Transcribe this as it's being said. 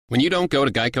When you don't go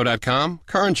to Geico.com,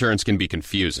 car insurance can be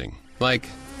confusing. Like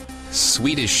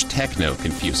Swedish techno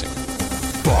confusing.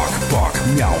 Bark, bark,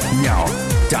 meow, meow.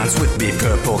 Dance with me,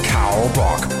 purple cow.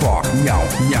 Bark, bark, meow,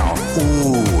 meow.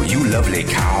 Ooh, you lovely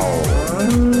cow.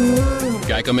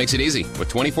 Geico makes it easy. With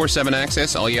 24/7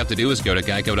 access, all you have to do is go to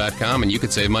Geico.com and you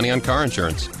could save money on car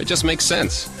insurance. It just makes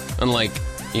sense. Unlike,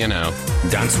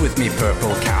 Dance with me,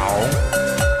 purple cow.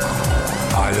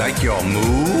 I like your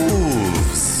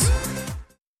moves.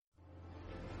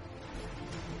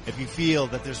 If you feel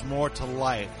that there's more to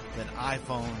life than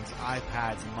iPhones,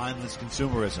 iPads, and mindless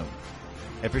consumerism,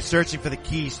 if you're searching for the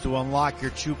keys to unlock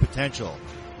your true potential,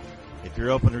 if you're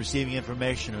open to receiving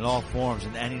information in all forms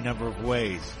in any number of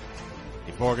ways,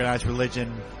 if organized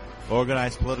religion,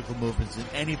 organized political movements, in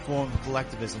any form of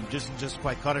collectivism just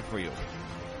quite cut it for you,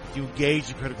 if you engage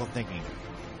in critical thinking,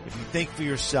 if you think for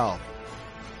yourself,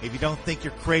 if you don't think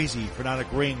you're crazy for not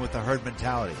agreeing with the herd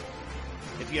mentality,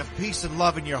 if you have peace and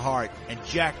love in your heart and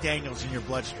Jack Daniels in your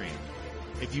bloodstream,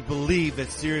 if you believe that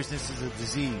seriousness is a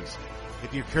disease,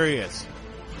 if you're curious,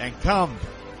 then come,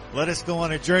 let us go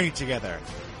on a journey together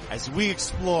as we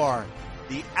explore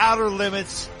the outer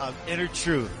limits of inner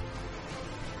truth.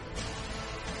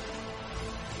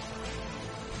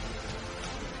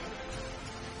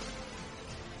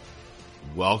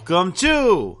 Welcome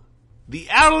to the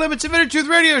Outer Limits of Inner Truth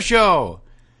Radio Show,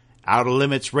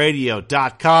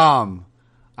 OuterLimitsRadio.com.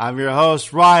 I'm your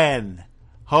host, Ryan.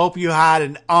 Hope you had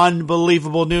an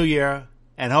unbelievable New Year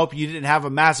and hope you didn't have a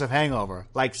massive hangover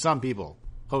like some people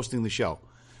hosting the show.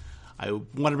 I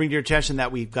want to bring to your attention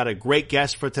that we've got a great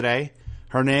guest for today.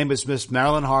 Her name is Miss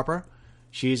Marilyn Harper.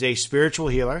 She's a spiritual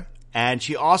healer, and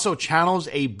she also channels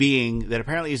a being that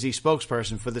apparently is the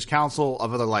spokesperson for this council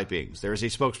of other light beings. There is a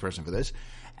spokesperson for this.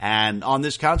 And on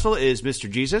this council is Mr.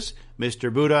 Jesus,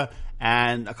 Mr. Buddha,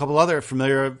 and a couple other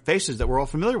familiar faces that we're all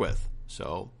familiar with.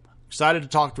 So, excited to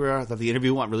talk to her. I thought the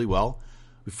interview went really well.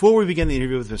 Before we begin the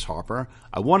interview with Ms. Harper,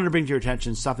 I wanted to bring to your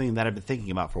attention something that I've been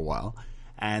thinking about for a while.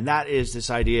 And that is this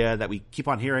idea that we keep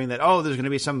on hearing that, there's going to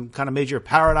be some kind of major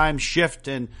paradigm shift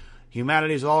and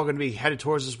humanity is all going to be headed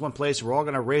towards this one place. We're all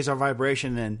going to raise our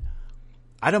vibration. And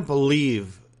I don't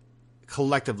believe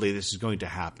collectively this is going to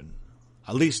happen.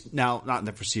 At least now, not in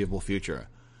the foreseeable future.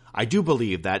 I do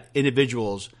believe that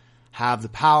individuals have the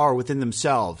power within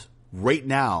themselves right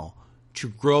now to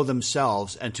grow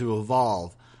themselves and to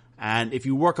evolve. And if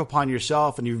you work upon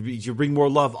yourself and you bring more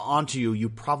love onto you, you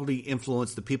probably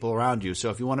influence the people around you. So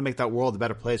if you want to make that world a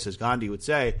better place, as Gandhi would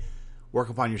say, work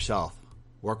upon yourself,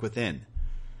 work within.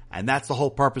 And that's the whole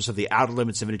purpose of the Outer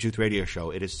Limits of Inner Truth Radio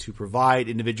Show. It is to provide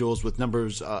individuals with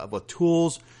with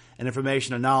tools and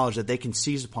information and knowledge that they can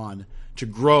seize upon to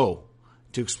grow,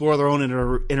 to explore their own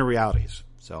inner realities.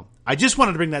 So I just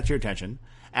wanted to bring that to your attention.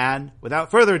 And without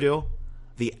further ado,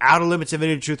 the Outer Limits of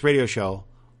Inner Truth Radio Show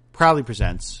proudly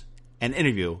presents an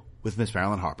interview with Miss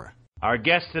Marilyn Harper. Our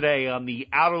guest today on the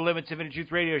Outer Limits of Inner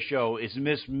Truth Radio Show is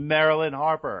Miss Marilyn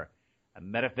Harper, a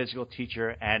metaphysical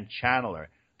teacher and channeler.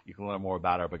 You can learn more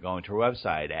about her by going to her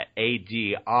website at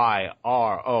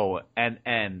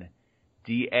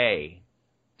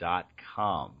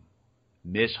ADIRONNDA.com.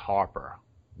 Miss Harper,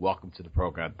 welcome to the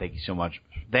program. Thank you so much.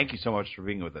 Thank you so much for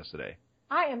being with us today.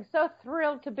 I am so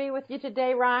thrilled to be with you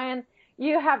today, Ryan.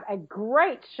 You have a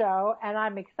great show, and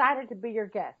I'm excited to be your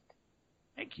guest.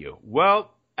 Thank you.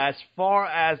 Well, as far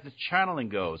as the channeling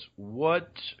goes, what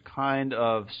kind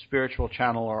of spiritual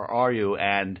channeler are you?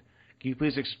 And can you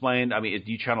please explain, do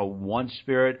you channel one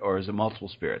spirit or is it multiple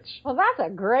spirits? Well, that's a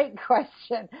great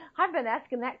question. I've been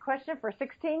asking that question for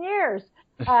 16 years.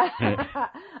 I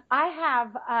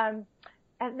have,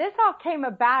 and this all came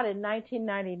about in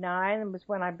 1999. It was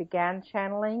when I began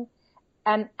channeling.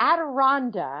 And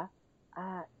Adironnda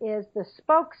is the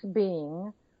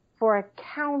spokesbeing for a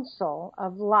council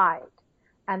of light.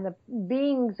 And the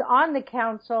beings on the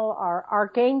council are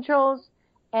archangels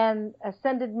and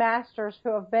ascended masters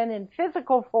who have been in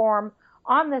physical form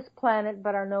on this planet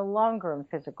but are no longer in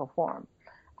physical form.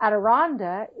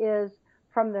 Adironnda is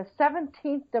from the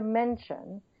 17th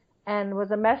dimension and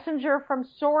was a messenger from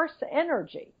source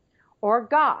energy, or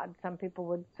God, some people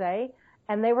would say,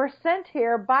 and they were sent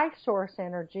here by source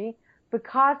energy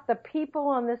because the people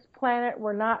on this planet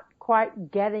were not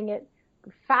quite getting it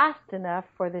fast enough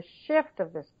for the shift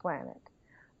of this planet.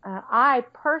 I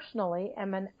personally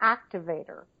am an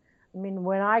activator.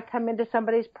 When I come into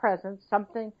somebody's presence,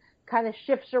 something kind of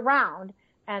shifts around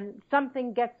and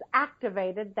something gets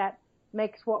activated that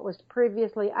makes what was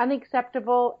previously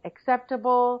unacceptable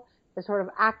acceptable. It sort of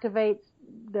activates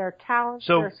their talents,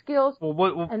 their skills.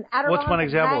 Well, and what's one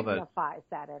example of that? Magnifies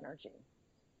that energy.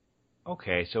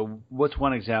 Okay, so what's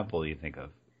one example you think of?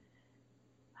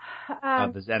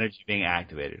 of this energy being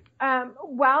activated?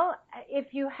 Well,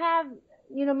 if you have,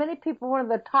 many people, one of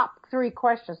the top 3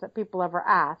 questions that people ever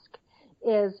ask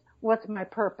is, what's my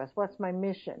purpose? What's my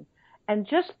mission? And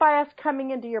just by us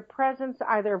coming into your presence,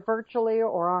 either virtually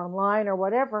or online or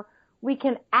whatever, we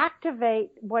can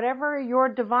activate whatever your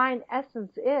divine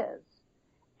essence is.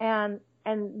 And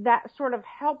that sort of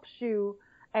helps you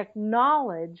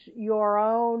acknowledge your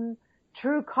own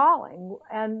true calling.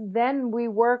 And then we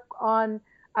work on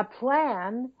a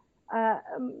plan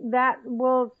that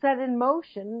will set in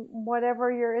motion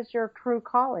whatever is your true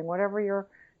calling, whatever you're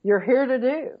here to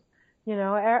do.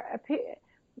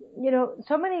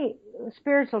 So many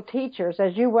spiritual teachers,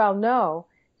 as you well know,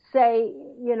 say,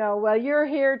 well, you're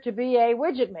here to be a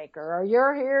widget maker, or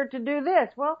you're here to do this.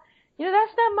 Well,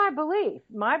 that's not my belief.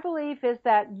 My belief is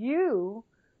that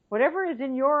whatever is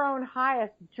in your own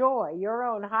highest joy, your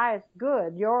own highest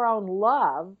good, your own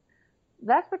love,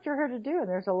 that's what you're here to do, and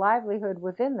there's a livelihood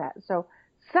within that. So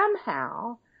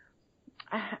somehow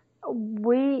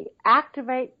we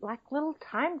activate like little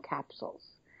time capsules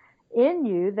in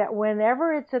you that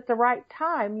whenever it's at the right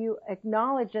time, you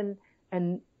acknowledge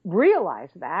and realize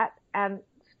that and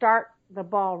start the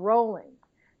ball rolling.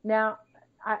 Now,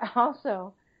 I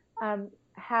also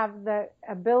have the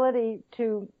ability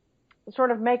to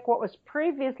sort of make what was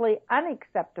previously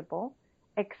unacceptable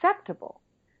acceptable,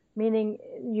 meaning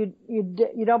you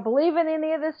don't believe in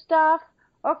any of this stuff.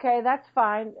 Okay, that's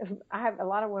fine. I have a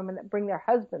lot of women that bring their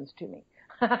husbands to me.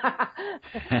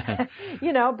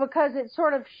 Because it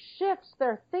sort of shifts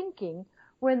their thinking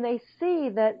when they see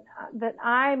that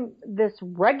I'm this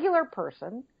regular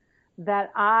person,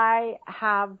 that I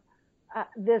have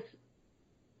this,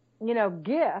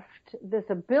 gift, this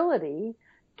ability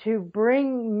to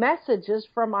bring messages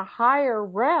from a higher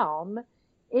realm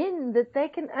in that they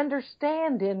can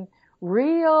understand in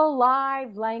real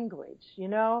live language,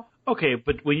 Okay,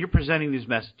 but when you're presenting these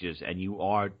messages and you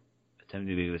are attempting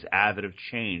to be this avid of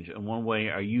change, in one way,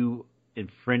 are you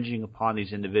infringing upon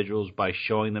these individuals by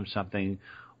showing them something,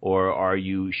 or are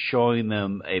you showing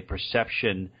them a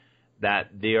perception that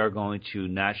they are going to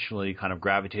naturally kind of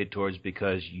gravitate towards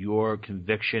because your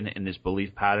conviction in this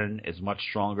belief pattern is much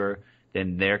stronger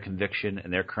than their conviction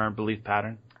in their current belief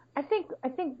pattern? I think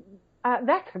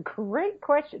that's a great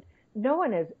question. No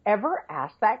one has ever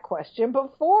asked that question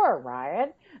before,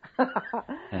 Ryan.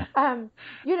 I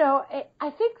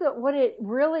think that what it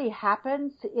really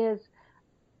happens is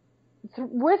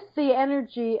with the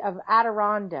energy of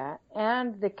Adironnda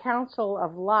and the Council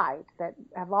of Light that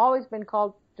have always been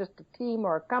called just a team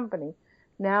or a company.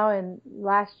 Now, in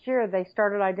last year, they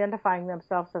started identifying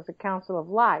themselves as a Council of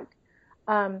Light.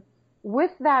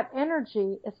 With that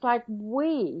energy, it's like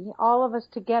we, all of us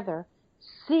together,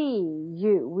 see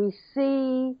you. We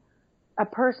see a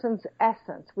person's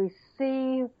essence. We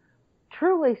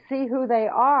truly see who they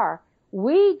are.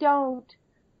 We don't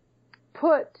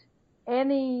put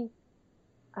any,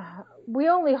 we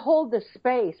only hold the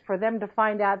space for them to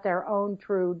find out their own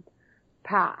true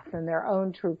path and their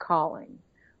own true calling.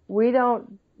 We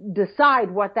don't decide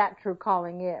what that true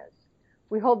calling is.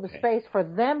 We hold the space for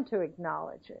them to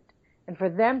acknowledge it and for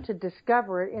them to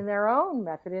discover it in their own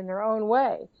method, in their own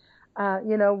way.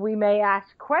 We may ask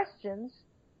questions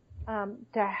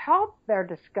to help their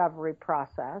discovery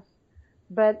process,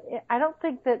 but I don't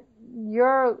think that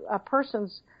a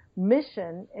person's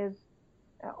mission is,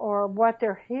 or what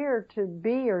they're here to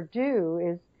be or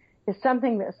do is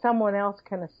something that someone else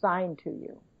can assign to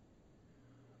you.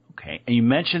 Okay. And you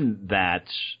mentioned that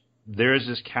there is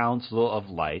this Council of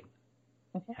Light.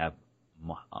 You have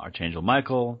Archangel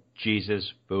Michael,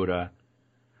 Jesus, Buddha.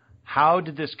 How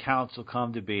did this council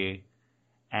come to be,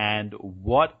 and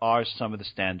what are some of the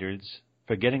standards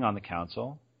for getting on the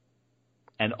council?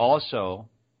 And also,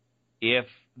 if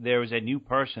there is a new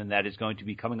person that is going to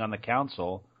be coming on the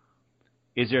council,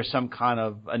 is there some kind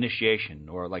of initiation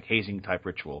or like hazing type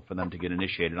ritual for them to get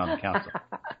initiated on the council?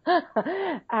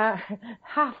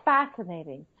 How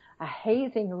fascinating. A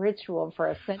hazing ritual for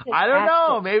ascended I don't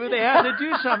know. masters. Maybe they have to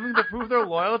do something to prove their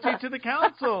loyalty to the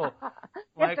council.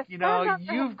 Like,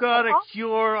 you've got to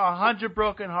cure 100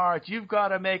 broken hearts. You've got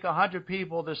to make 100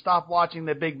 people to stop watching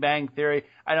The Big Bang Theory.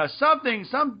 I know some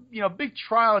big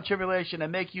trial and tribulation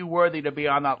and make you worthy to be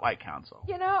on that light council.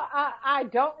 I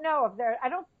don't know I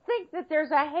don't think that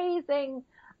there's a hazing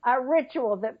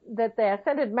ritual that the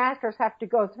ascended masters have to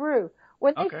go through.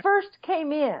 When they first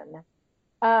came in,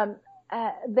 I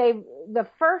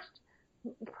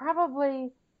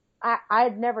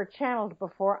had never channeled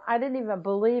before. I didn't even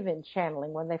believe in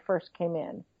channeling when they first came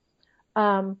in.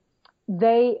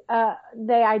 They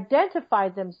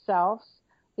identified themselves.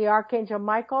 the Archangel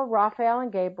Michael, Raphael,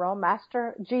 and Gabriel,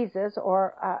 Master Jesus,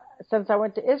 or since I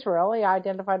went to Israel, he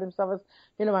identified himself as,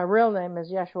 my real name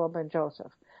is Yeshua ben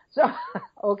Joseph. So,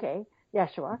 okay,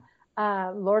 Yeshua.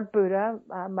 Lord Buddha,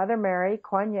 Mother Mary,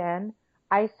 Kuan Yin,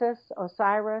 Isis,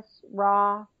 Osiris,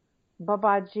 Ra,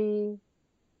 Babaji,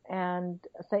 and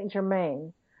Saint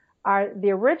Germain are the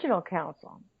original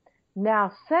council.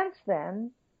 Now, since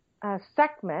then,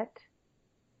 Sekhmet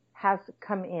has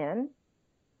come in,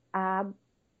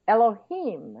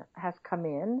 Elohim has come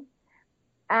in,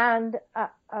 and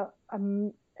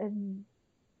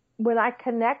when I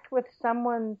connect with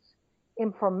someone's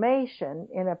information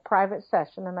in a private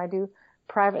session, and I do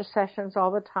private sessions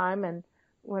all the time, and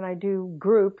when I do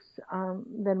groups,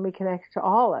 then we connect to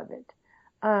all of it.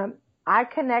 I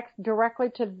connect directly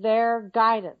to their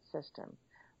guidance system.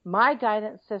 My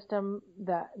guidance system,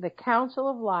 the Council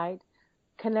of Light,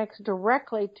 connects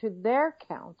directly to their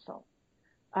council,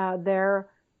 their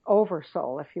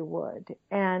oversoul, if you would.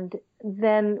 And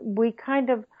then we kind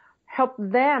of help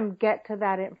them get to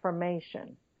that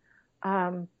information.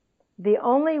 The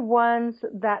only ones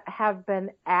that have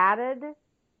been added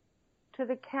to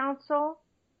the council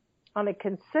on a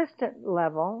consistent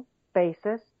level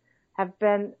basis have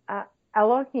been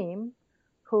Elohim,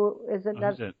 who is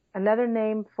another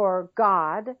name for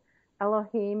God.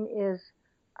 Elohim is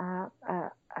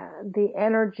the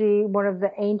energy, one of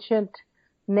the ancient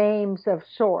names of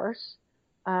Source,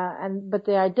 but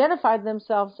they identified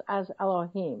themselves as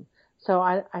Elohim. So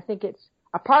I think it's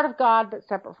a part of God, but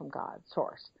separate from God,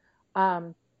 Source.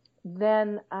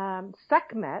 Then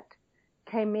Sekhmet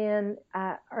came in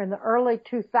the early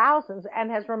 2000s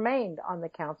and has remained on the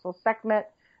council.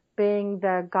 Sekhmet being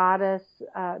the goddess,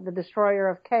 the destroyer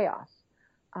of chaos,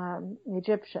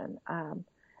 Egyptian.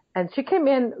 And she came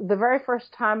in the very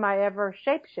first time I ever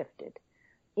shapeshifted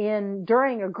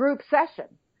during a group session.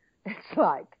 It's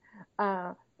like,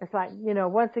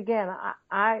 once again,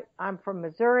 I'm from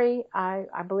Missouri. I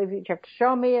believe you have to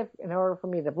show me in order for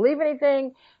me to believe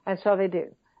anything. And so they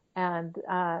do. And,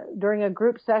 during a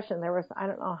group session, there was, I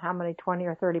don't know how many, 20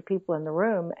 or 30 people in the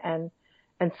room. And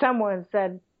someone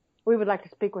said, we would like to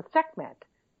speak with Sekhmet.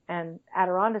 And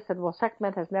Adironnda said, well,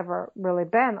 Sekhmet has never really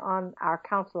been on our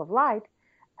Council of Light.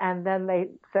 And then they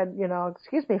said,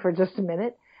 excuse me for just a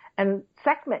minute. And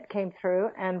Sekhmet came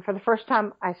through, and for the first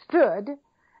time I stood,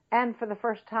 and for the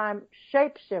first time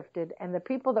shape-shifted. And the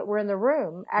people that were in the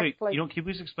room actually... Wait, can you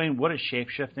please explain what is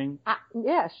shape-shifting?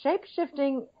 Yes,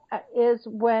 shape-shifting is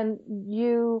when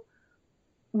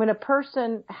a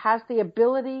person has the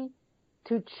ability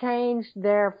to change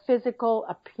their physical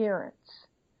appearance,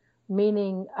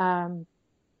 meaning the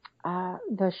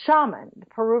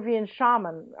Peruvian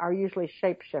shaman are usually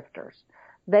shapeshifters.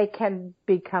 They can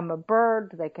become a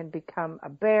bird, they can become a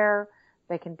bear,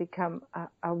 they can become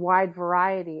a wide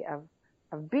variety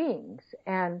of beings.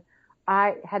 And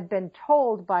I had been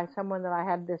told by someone that I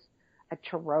had a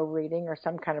tarot reading or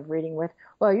some kind of reading with,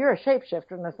 well, you're a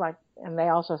shapeshifter. And it's like, and they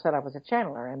also said I was a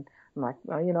channeler. And I'm like,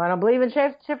 well, I don't believe in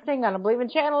shape-shifting. I don't believe in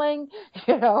channeling.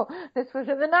 This was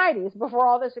in the 90s before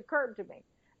all this occurred to me.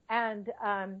 And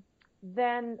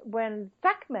then when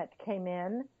Sekhmet came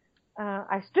in,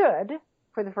 I stood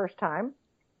for the first time,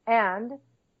 and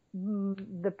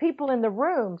the people in the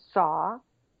room saw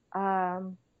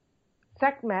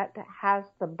Sekhmet has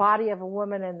the body of a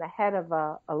woman and the head of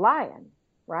a lion,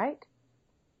 right?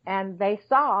 And they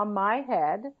saw my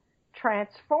head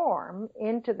transform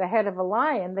into the head of a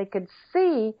lion. They could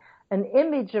see an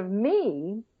image of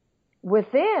me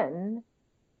within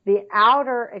the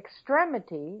outer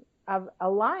extremity of a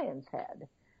lion's head.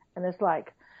 And it's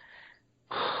like,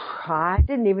 I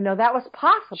didn't even know that was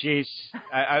possible. Jeez,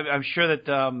 I'm sure that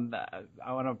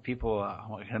I want to people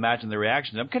can imagine the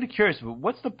reaction. I'm kind of curious,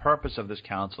 what's the purpose of this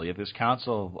council? You have this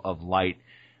council of light.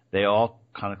 They all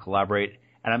kind of collaborate.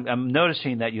 And I'm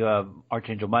noticing that you have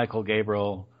Archangel Michael,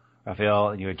 Gabriel, Raphael,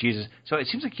 and you have Jesus. So it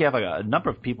seems like you have a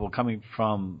number of people coming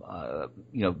from,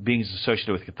 beings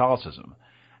associated with Catholicism.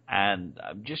 And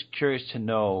I'm just curious to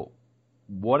know,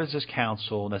 what does this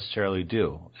council necessarily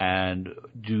do? And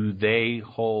do they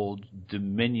hold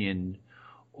dominion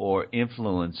or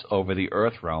influence over the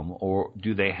earth realm, or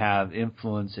do they have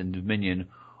influence and dominion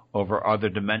over other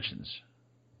dimensions?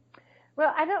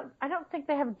 Well, I don't think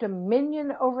they have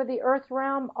dominion over the earth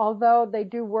realm, although they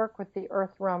do work with the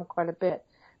earth realm quite a bit.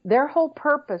 Their whole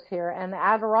purpose here, and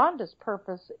Adironda's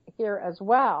purpose here as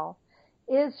well,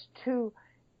 is to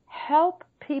help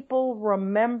people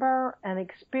remember and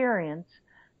experience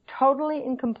totally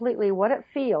and completely what it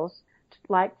feels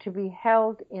like to be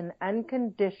held in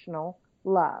unconditional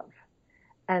love.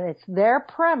 And it's their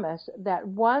premise that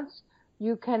once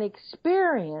you can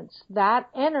experience that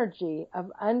energy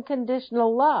of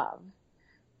unconditional love,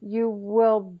 you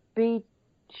will be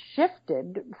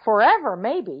shifted forever,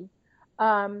 maybe,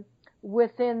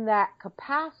 within that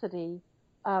capacity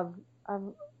of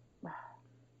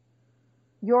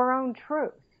your own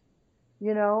truth,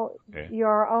 Okay.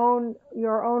 your own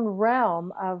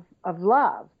realm of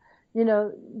love.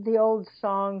 The old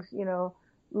songs,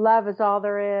 love is all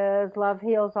there is, love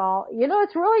heals all.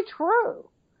 It's really true.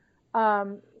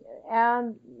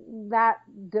 And that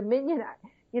dominion,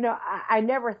 I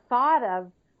never thought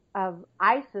of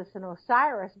Isis and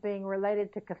Osiris being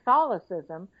related to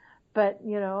Catholicism, but,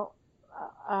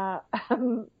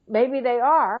 maybe they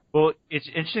are. Well, it's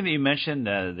interesting that you mentioned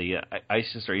the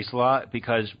Isis or Isla,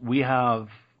 because we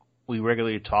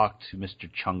regularly talk to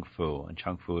Mr. Chung Fu, and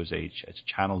Chung Fu is a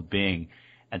channeled being,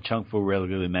 and Chung Fu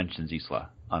regularly mentions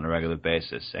Isla on a regular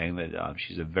basis, saying that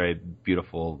she's a very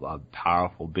beautiful,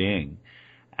 powerful being.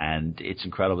 And it's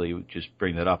incredibly, you just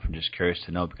bring that up. I'm just curious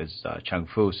to know, because Chung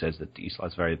Fu says that Isla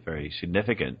is very, very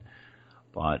significant.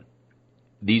 But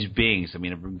these beings, I've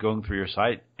been going through your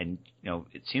site, and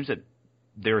it seems that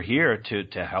they're here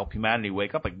to help humanity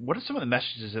wake up. Like, what are some of the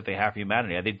messages that they have for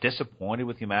humanity? Are they disappointed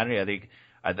with humanity?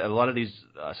 Are a lot of these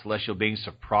celestial beings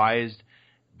surprised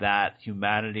that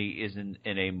humanity isn't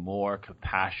in a more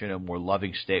compassionate, more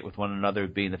loving state with one another,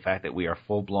 being the fact that we are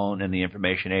full-blown in the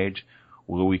information age,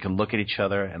 where we can look at each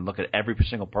other and look at every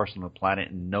single person on the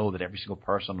planet and know that every single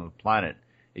person on the planet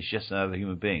is just another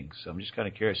human being? So I'm just kind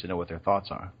of curious to know what their thoughts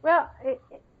are. Well,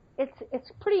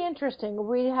 it's pretty interesting.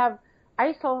 We have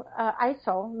ISIL,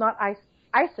 not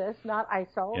ISIS, not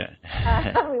ISIL.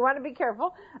 Yeah. We want to be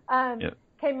careful. Yep.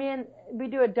 Came in, we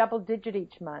do a double digit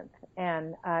each month,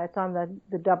 and it's on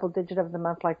the double digit of the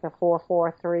month, like the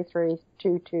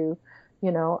 443322,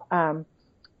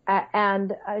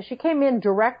 and she came in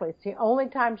directly. It's the only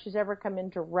time she's ever come in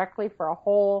directly for a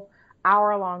whole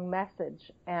hour-long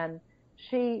message, and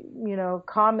she,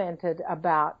 commented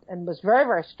about, and was very,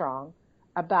 very strong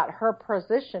about her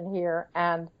position here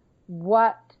and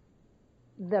what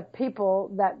the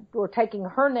people that were taking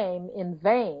her name in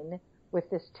vain with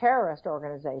this terrorist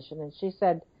organization. And she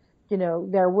said,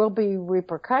 there will be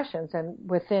repercussions. And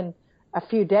within a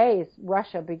few days,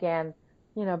 Russia began,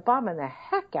 bombing the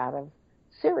heck out of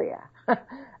Syria.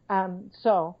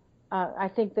 So I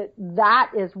think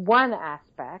that is one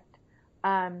aspect.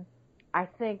 I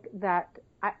think that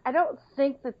I don't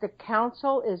think that the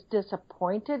council is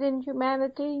disappointed in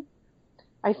humanity.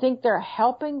 I think they're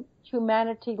helping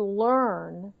humanity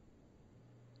learn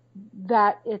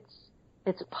that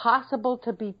it's possible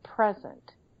to be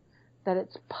present, that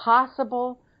it's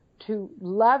possible to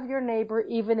love your neighbor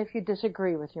even if you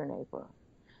disagree with your neighbor,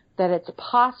 that it's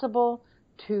possible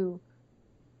to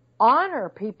honor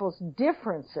people's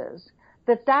differences,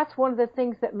 that's one of the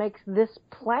things that makes this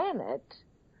planet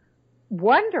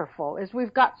wonderful, is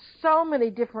we've got so many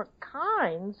different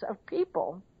kinds of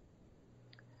people,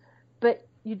 but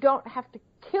you don't have to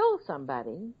kill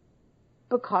somebody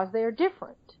because they are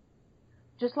different.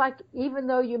 Just like, even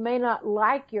though you may not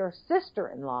like your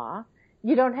sister-in-law,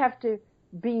 you don't have to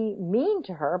be mean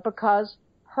to her because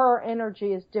her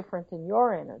energy is different than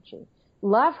your energy.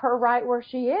 Love her right where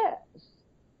she is.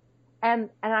 And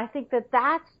I think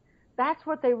that's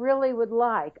what they really would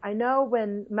like. I know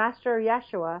when Master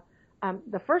Yeshua,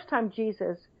 the first time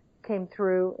Jesus came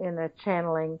through in a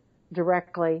channeling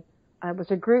directly, it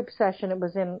was a group session. It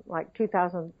was in like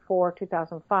 2004,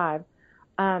 2005.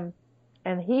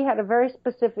 And he had a very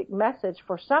specific message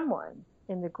for someone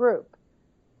in the group.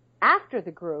 After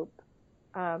the group,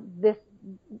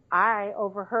 I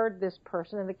overheard this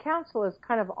person, and the council is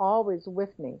kind of always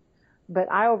with me,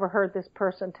 but I overheard this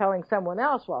person telling someone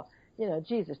else, well,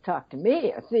 Jesus talked to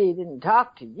me. See, he didn't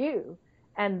talk to you.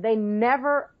 And they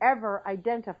never, ever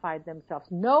identified themselves.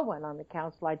 No one on the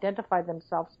council identified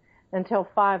themselves until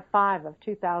 5/5 of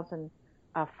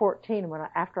 2014,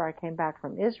 after I came back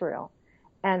from Israel.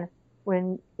 And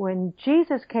when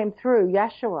Jesus came through,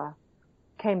 Yeshua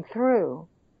came through,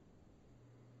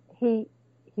 he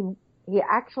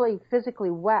actually physically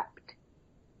wept.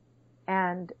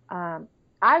 And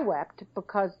I wept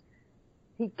because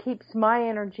he keeps my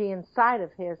energy inside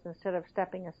of his instead of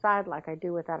stepping aside like I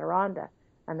do with Adironnda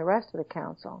and the rest of the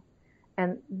council.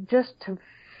 And just to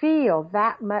feel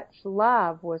that much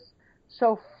love was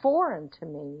so foreign to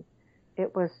me.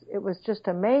 It was just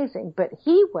amazing. But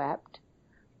he wept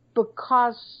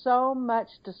because so much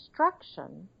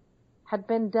destruction had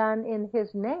been done in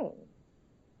his name.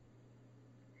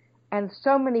 And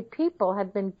so many people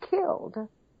had been killed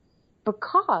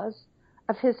because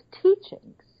of his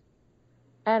teachings.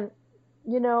 And,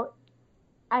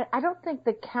 I don't think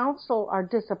the council are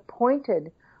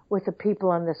disappointed with the people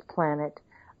on this planet.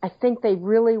 I think they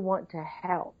really want to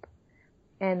help.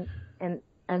 And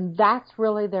that's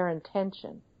really their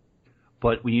intention.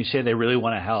 But when you say they really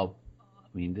want to help,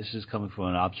 I mean, this is coming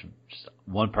from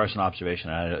one-person observation.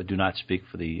 I do not speak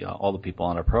for all the people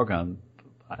on our program.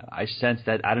 I sense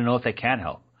that I don't know if they can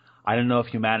help. I don't know if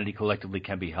humanity collectively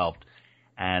can be helped.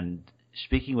 And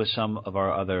speaking with some of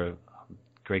our other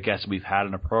great guests we've had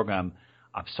on the program,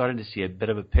 I'm starting to see a bit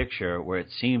of a picture where it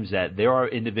seems that there are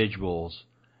individuals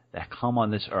that come on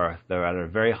this earth that are at a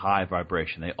very high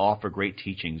vibration. They offer great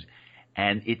teachings,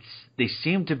 and they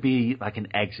seem to be like an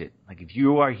exit. Like if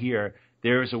you are here,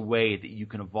 there is a way that you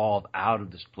can evolve out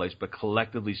of this place. But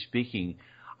collectively speaking,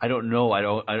 I don't know.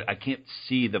 I can't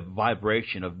see the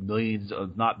vibration of millions,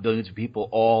 of not billions of people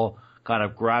all kind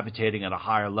of gravitating at a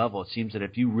higher level. It seems that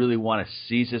if you really want to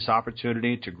seize this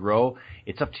opportunity to grow,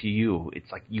 it's up to you.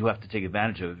 It's like you have to take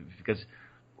advantage of it, because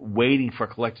waiting for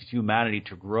collective humanity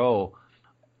to grow,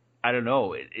 I don't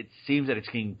know. It seems that it's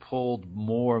getting pulled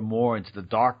more and more into the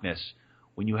darkness.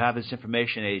 When you have this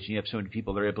information age and you have so many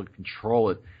people that are able to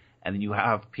control it, and then you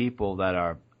have people that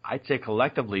are, I'd say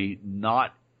collectively,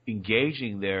 not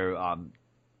engaging their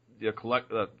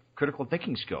critical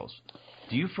thinking skills.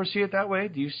 Do you foresee it that way?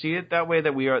 Do you see it that way,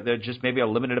 that there's just maybe a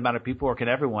limited amount of people, or can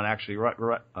everyone actually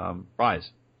rise?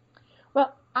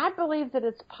 Well, I believe that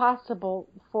it's possible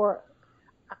for.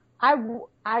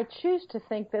 I choose to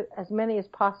think that as many as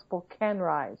possible can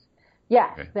rise.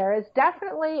 Yes, okay. There is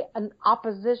definitely an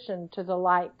opposition to the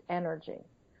light energy.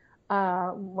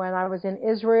 When I was in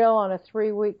Israel on a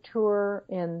 3-week tour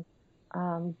in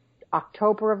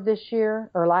October of this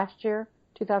year, or last year,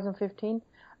 2015,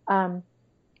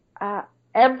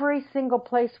 every single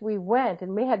place we went,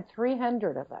 and we had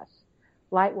 300 of us,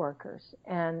 light workers,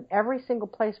 and every single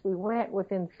place we went,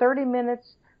 within 30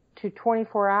 minutes to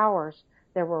 24 hours,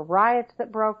 there were riots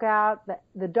that broke out.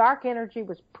 The dark energy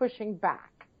was pushing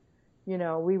back. You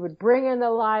know, we would bring in the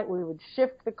light, we would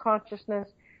shift the consciousness,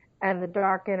 and the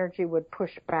dark energy would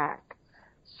push back.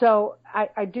 So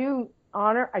I do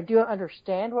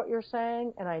understand what you're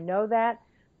saying, and I know that.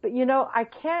 But, you know, I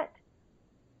can't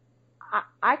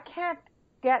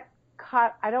get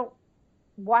caught. I don't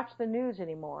watch the news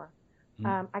anymore.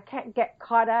 I can't get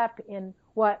caught up in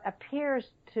what appears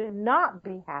to not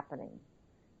be happening.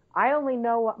 I only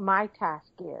know what my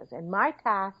task is, and my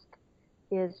task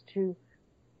is to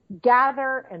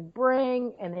gather and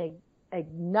bring and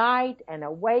ignite and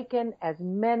awaken as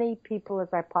many people as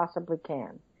I possibly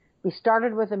can. We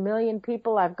started with 1 million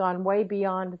people. I've gone way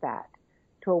beyond that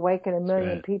to awaken 1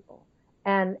 million people.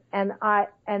 And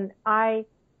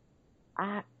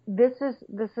this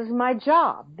is my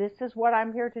job. This is what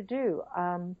I'm here to do.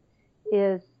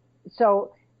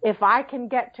 So if I can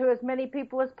get to as many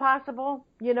people as possible,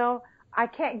 you know, I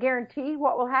can't guarantee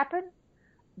what will happen,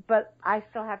 but I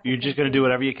still have to. You're just going to do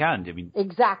whatever you can. I mean,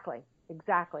 exactly.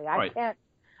 Right.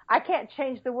 I can't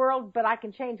change the world, but I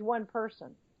can change one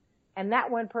person, and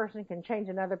that one person can change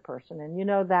another person, and you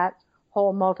know that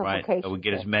whole multiplication. Right. We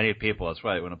get as many people. That's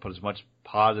right. We want to put as much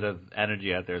positive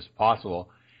energy out there as possible.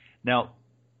 Now,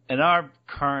 in our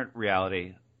current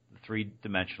reality,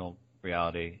 three-dimensional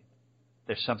reality,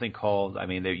 there's something called,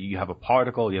 you have a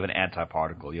particle, you have an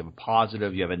antiparticle, you have a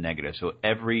positive, you have a negative. So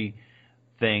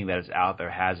everything that is out there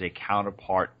has a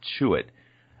counterpart to it.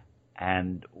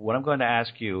 And what I'm going to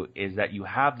ask you is that you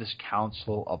have this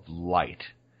council of light.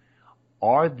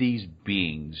 Are these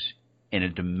beings in a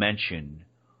dimension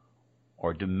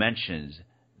or dimensions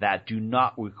that do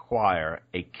not require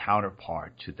a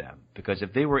counterpart to them? Because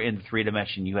if they were in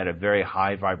 3-dimension, you had a very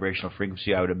high vibrational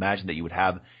frequency, I would imagine that you would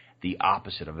have the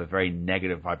opposite of a very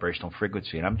negative vibrational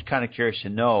frequency. And I'm kind of curious to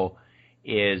know,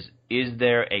 is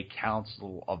there a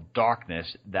council of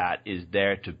darkness that is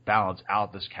there to balance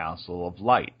out this council of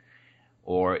light?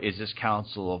 Or is this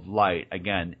council of light,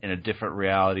 again, in a different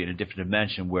reality, in a different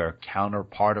dimension where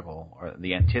counterparticle or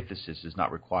the antithesis is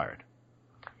not required?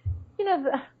 You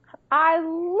know, I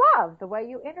love the way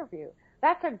you interview.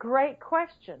 That's a great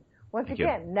question. Once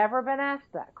again, never been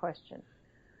asked that question.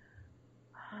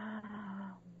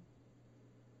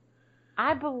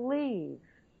 I believe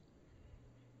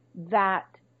that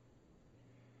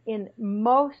in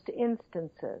most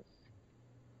instances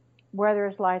where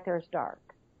there's light, there's dark,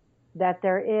 that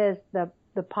there is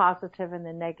the positive and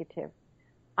the negative.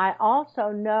 I also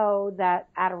know that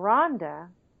Adironnda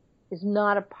is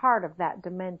not a part of that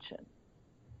dimension.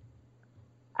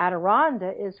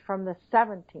 Adironnda is from the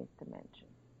 17th dimension.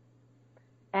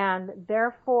 And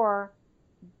therefore,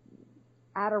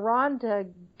 Adironnda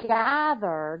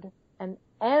gathered an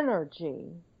energy,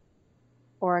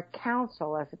 or a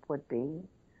council as it would be,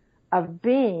 of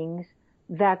beings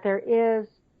that there is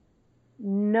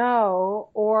no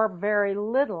or very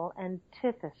little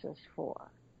antithesis for.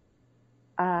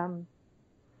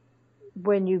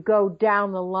 When you go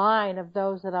down the line of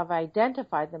those that have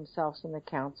identified themselves in the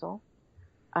council,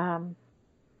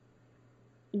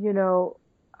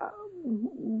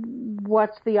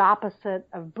 what's the opposite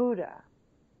of Buddha?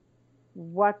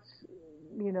 What's,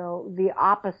 the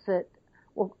opposite?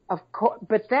 Well, of course,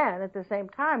 but then at the same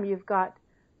time, you've got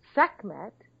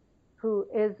Sekhmet, who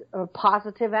is a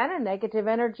positive and a negative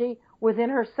energy within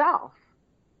herself.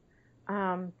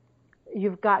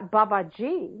 You've got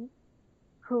Babaji,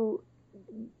 who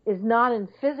is not in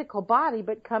physical body,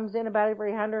 but comes in about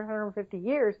every 100, 150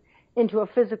 years into a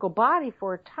physical body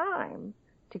for a time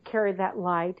to carry that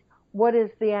light. What is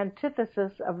the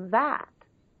antithesis of that?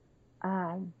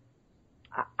 I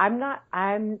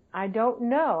don't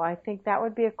know. I think that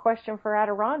would be a question for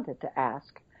Adironnda to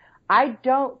ask. I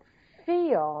don't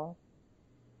feel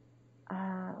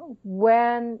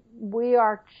when we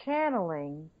are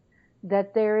channeling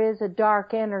that there is a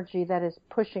dark energy that is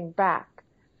pushing back.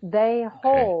 They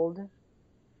hold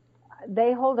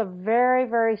a very,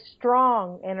 very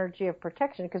strong energy of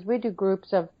protection, because we do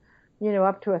groups of,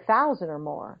 up to 1,000 or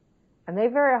more. And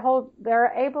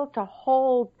they're able to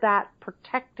hold that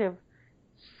protective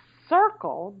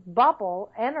circle,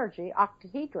 bubble, energy,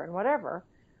 octahedron, whatever,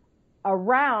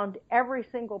 around every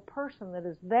single person that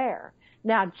is there.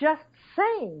 Now, just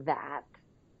saying that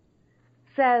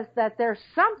says that there's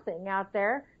something out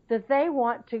there that they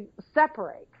want to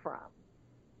separate from.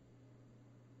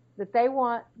 That they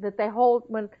hold,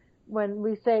 when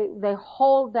we say they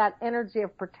hold that energy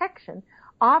of protection,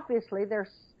 obviously there's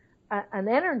an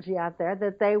energy out there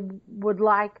that they would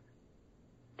like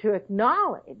to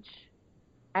acknowledge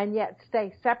and yet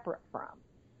stay separate from.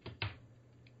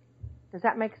 Does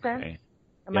that make sense? Okay.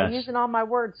 Am I using all my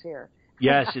words here?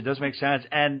 Yes, it does make sense.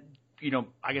 And,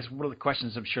 I guess one of the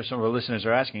questions I'm sure some of our listeners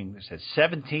are asking is,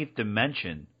 17th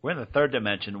dimension. We're in the third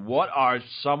dimension. What are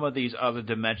some of these other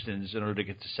dimensions in order to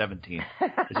get to 17th?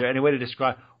 Is there any way to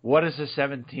describe what is the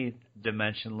 17th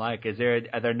dimension like? Are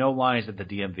there no lines at the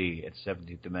DMV at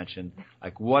 17th dimension?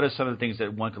 Like, what are some of the things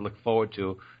that one can look forward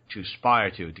to aspire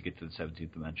to get to the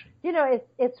 17th dimension?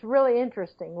 It's really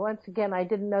interesting. Once again, I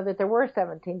didn't know that there were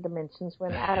 17 dimensions when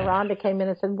Adironnda came in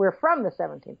and said, we're from the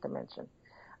 17th dimension.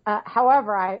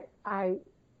 However, I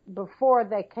before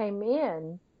they came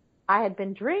in, I had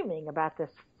been dreaming about this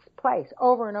place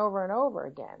over and over and over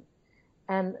again.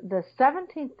 And the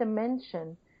 17th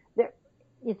dimension,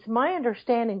 it's my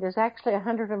understanding there's actually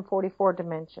 144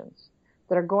 dimensions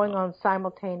that are going on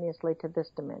simultaneously to this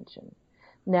dimension.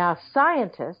 Now,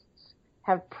 scientists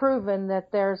have proven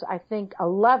that there's, I think,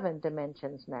 11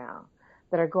 dimensions now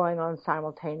that are going on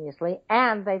simultaneously,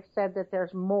 and they've said that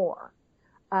there's more.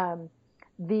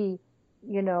 The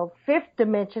fifth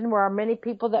dimension, where are many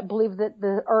people that believe that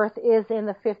the Earth is in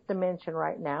the fifth dimension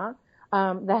right now.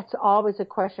 That's always a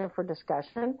question for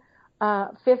discussion.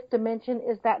 Fifth dimension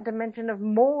is that dimension of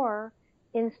more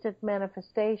instant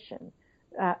manifestation.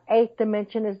 Eighth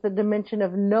dimension is the dimension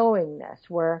of knowingness,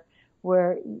 where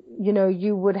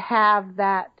you would have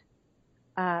that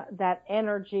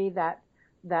energy,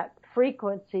 that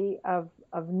frequency of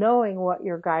knowing what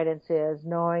your guidance is,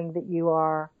 knowing that you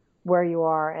are where you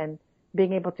are, and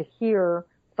being able to hear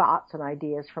thoughts and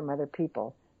ideas from other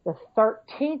people. The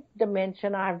 13th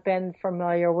dimension I've been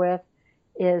familiar with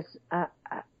is a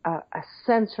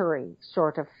sensory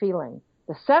sort of feeling.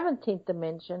 The 17th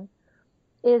dimension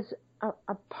is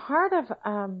a part of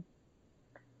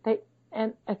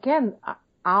and again,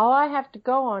 all I have to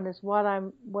go on is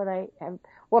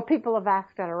what people have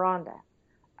asked Adironnda.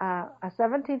 A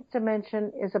 17th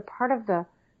dimension is a part of the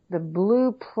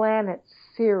Blue Planet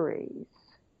series,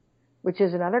 which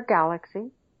is another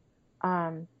galaxy,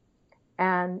 and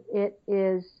it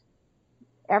is,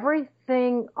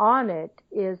 everything on it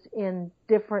is in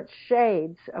different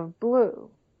shades of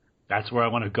blue. That's where I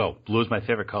want to go. Blue is my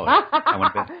favorite color.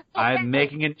 I'm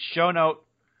making a show note.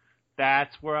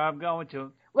 That's where I'm going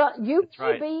to. Well, you That's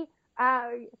right. be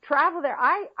travel there.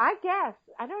 I guess,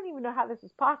 I don't even know how this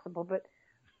is possible, but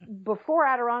before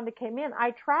Adironnda came in,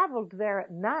 I traveled there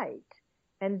at night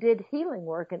and did healing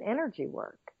work and energy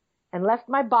work, and left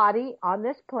my body on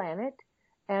this planet.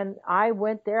 And I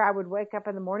went there. I would wake up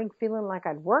in the morning feeling like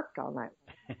I'd worked all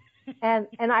night. and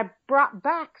I brought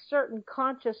back certain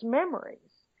conscious memories.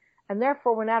 And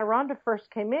therefore, when Adironnda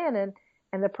first came in,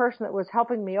 and the person that was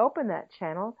helping me open that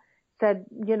channel said,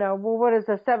 well, what is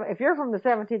if you're from the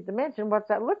 17th dimension, what's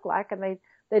that look like? And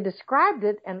they described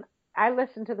it, and I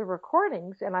listened to the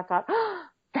recordings, and I thought,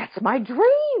 that's my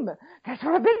dream. That's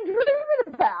what I've been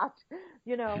dreaming about.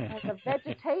 You know, and the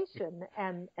vegetation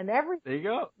and everything. There you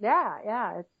go.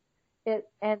 Yeah. It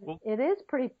is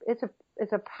pretty.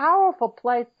 It's a powerful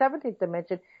place. 17th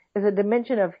dimension is a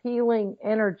dimension of healing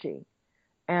energy,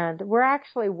 and we're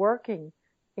actually working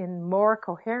in more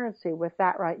coherency with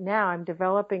that right now. I'm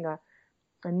developing a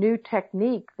new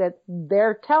technique that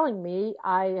they're telling me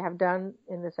I have done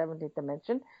in the 17th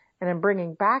dimension, and I'm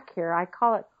bringing back here. I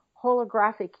call it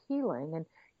holographic healing, and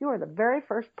you are the very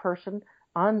first person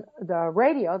on the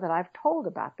radio that I've told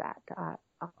about that.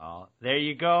 There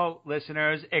you go,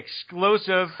 listeners.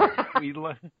 Exclusive. we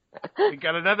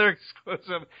got another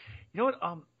exclusive. You know what?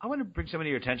 I want to bring something to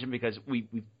your attention because we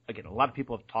again, a lot of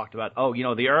people have talked about,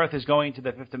 the Earth is going to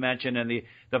the fifth dimension and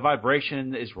the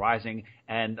vibration is rising.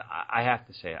 And I have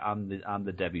to say, I'm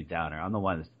the Debbie Downer. I'm the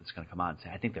one that's going to come on and say,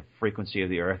 I think the frequency of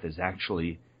the Earth is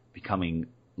actually becoming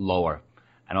lower.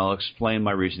 And I'll explain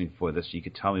my reasoning for this. You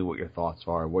could tell me what your thoughts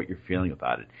are, what you're feeling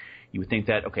about it. You would think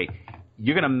that, okay,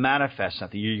 you're going to manifest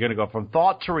something. You're going to go from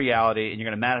thought to reality, and you're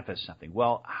going to manifest something.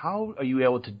 Well, how are you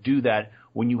able to do that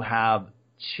when you have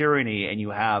tyranny and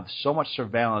you have so much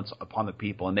surveillance upon the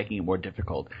people and making it more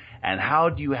difficult? And how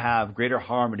do you have greater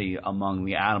harmony among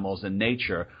the animals and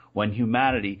nature when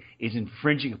humanity is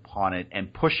infringing upon it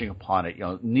and pushing upon it,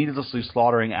 needlessly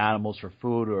slaughtering animals for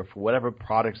food or for whatever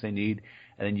products they need?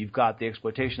 And then you've got the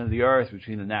exploitation of the earth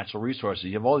between the natural resources.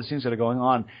 You have all these things that are going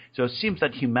on. So it seems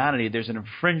that humanity, there's an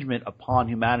infringement upon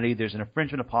humanity. There's an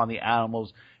infringement upon the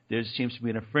animals. There seems to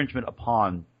be an infringement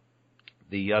upon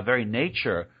the very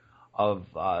nature of,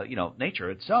 nature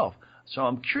itself. So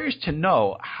I'm curious to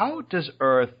know, how does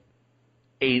Earth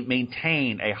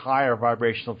maintain a higher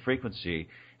vibrational frequency,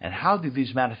 and how do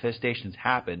these manifestations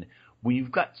happen when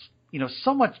you've got,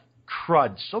 so much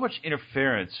crud, so much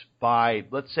interference by,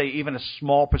 let's say, even a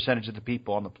small percentage of the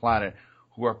people on the planet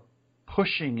who are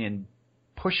pushing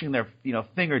their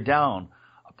finger down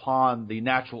upon the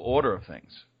natural order of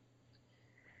things?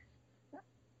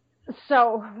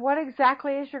 So what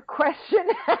exactly is your question?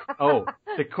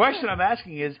 The question I'm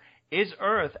asking is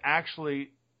Earth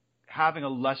actually having a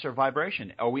lesser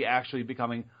vibration? Are we actually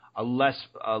becoming a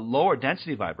lower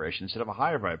density vibration instead of a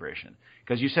higher vibration?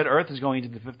 Because you said Earth is going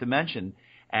into the fifth dimension,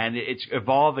 and it's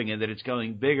evolving, and that it's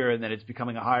going bigger, and that it's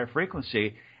becoming a higher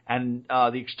frequency. And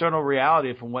the external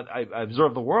reality, from what I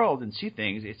observe the world and see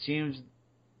things, it seems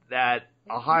that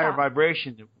a higher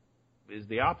vibration is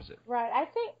the opposite. Right.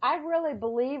 I really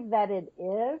believe that it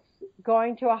is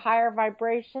going to a higher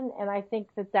vibration, and I think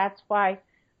that that's why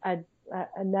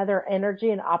another energy,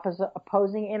 an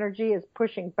opposing energy, is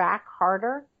pushing back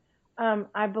harder.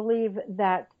 I believe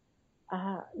that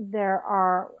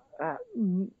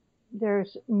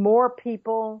there's more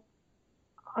people.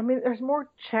 I mean, there's more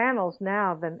channels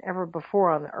now than ever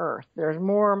before on the earth. There's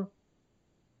more,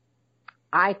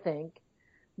 I think,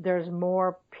 there's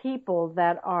more people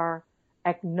that are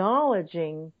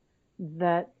acknowledging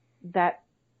that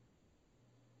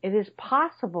it is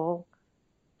possible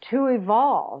to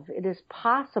evolve. It is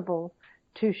possible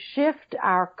to shift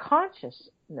our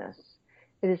consciousness.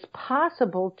 It is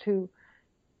possible to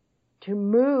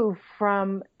move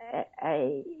from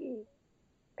a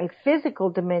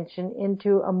physical dimension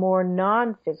into a more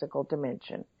non-physical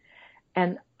dimension.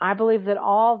 And I believe that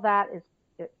all that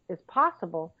is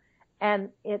possible, and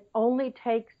it only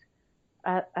takes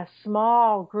a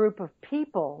small group of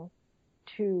people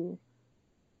to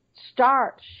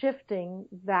start shifting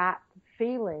that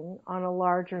feeling on a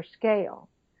larger scale.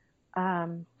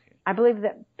 I believe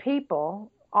that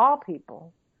all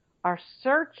people, are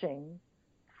searching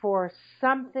for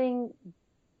something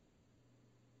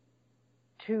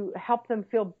to help them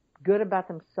feel good about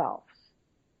themselves,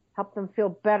 help them feel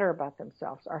better about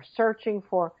themselves, are searching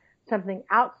for something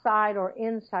outside or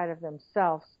inside of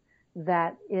themselves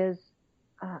that is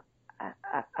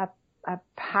a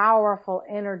powerful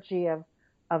energy of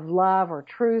love or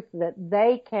truth that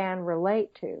they can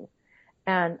relate to.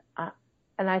 And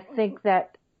I think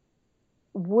that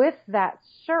with that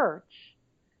search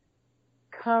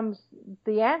comes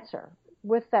the answer.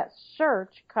 With that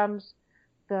search comes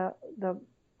the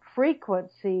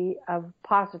frequency of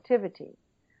positivity.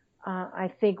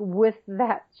 I think with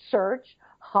that search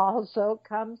also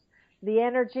comes the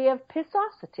energy of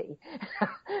pissosity.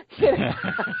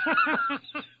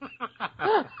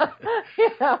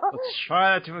 Let's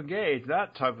try to engage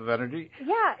that type of energy.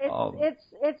 Yeah,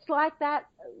 it's like that.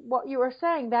 What you were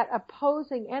saying, that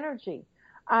opposing energy.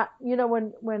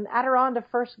 When Adironnda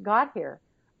first got here,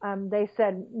 they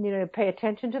said, pay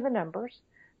attention to the numbers,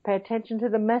 pay attention to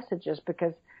the messages,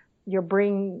 because you're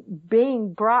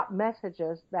being brought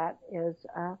messages that is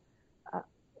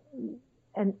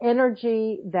an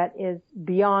energy that is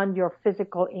beyond your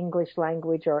physical English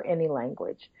language or any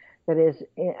language, that is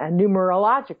a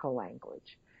numerological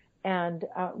language. And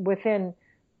within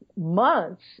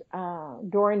months,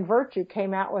 Doreen Virtue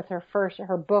came out with her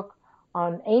book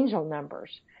on angel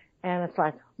numbers. And it's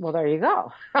like, well, there you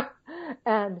go.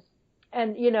 and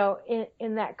you know,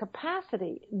 in that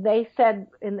capacity, they said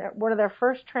in one of their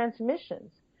first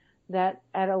transmissions that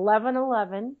at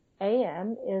 11:11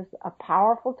 a.m. is a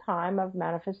powerful time of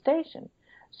manifestation.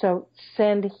 So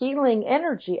send healing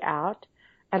energy out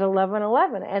at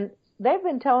 11:11. And they've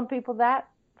been telling people that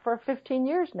for 15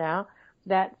 years now,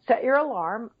 that set your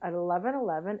alarm at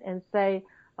 11:11 and say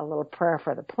a little prayer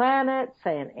for the planet,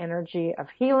 say an energy of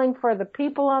healing for the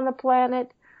people on the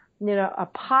planet, you know, a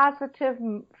positive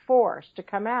force to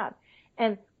come out.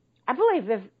 And I believe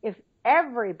if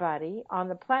everybody on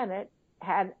the planet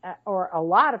had, or a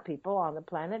lot of people on the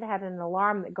planet had an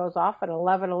alarm that goes off at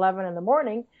 11:11 in the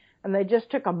morning, and they just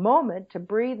took a moment to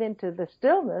breathe into the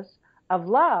stillness of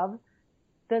love,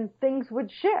 then things would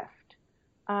shift.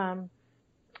 I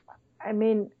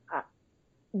mean,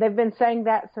 they've been saying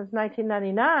that since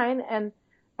 1999, and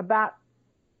about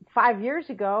 5 years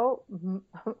ago,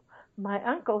 my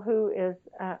uncle, who is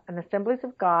an Assemblies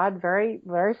of God, very,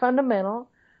 very fundamental,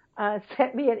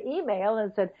 sent me an email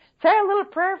and said, say a little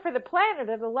prayer for the planet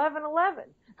at 11:11.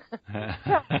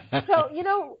 so, you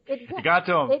know, it got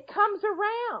to him. It comes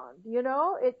around, you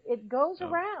know, it goes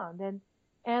around.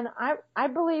 And I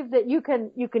believe that you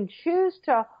can choose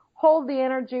to hold the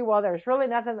energy. Well, there's really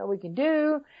nothing that we can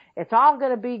do. It's all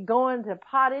going to be going to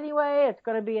pot anyway. It's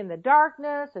going to be in the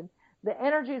darkness, and the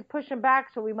energy is pushing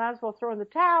back, so we might as well throw in the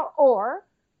towel. Or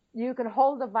you can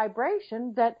hold the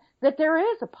vibration that there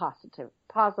is a positive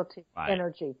right.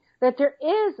 energy, that there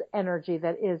is energy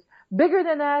that is bigger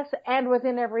than us and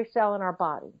within every cell in our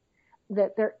body,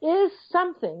 that there is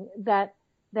something that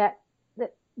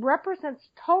represents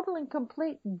total and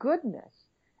complete goodness,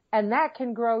 and that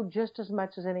can grow just as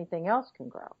much as anything else can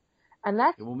grow. And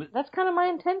that's kind of my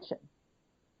intention.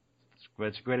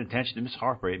 It's a great intention. Ms.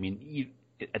 Harper, I mean,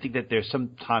 I think that there's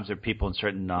sometimes there are people in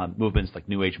certain movements, like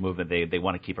New Age movement, they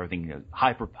want to keep everything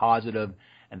hyper positive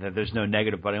and that there's no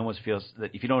negative. But I almost feel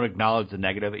that if you don't acknowledge the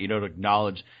negative, you don't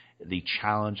acknowledge the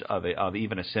challenge of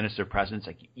even a sinister presence,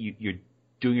 like you're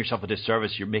doing yourself a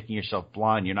disservice. You're making yourself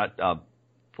blind. You're not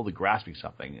fully grasping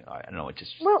something. I don't know. It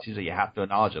just seems like you have to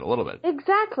acknowledge it a little bit.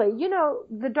 Exactly. You know,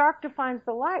 the dark defines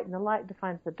the light, and the light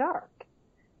defines the dark.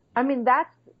 I mean,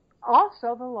 that's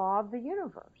also the law of the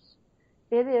universe.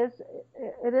 It is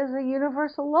a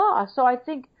universal law. So I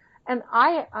think, and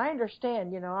I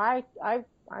understand, you know, I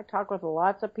talk with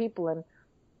lots of people, and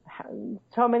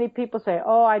so many people say,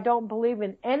 oh, I don't believe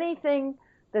in anything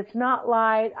that's not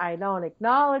light. I don't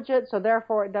acknowledge it, so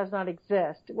therefore it does not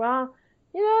exist. Well,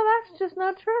 you know, that's just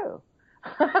not true.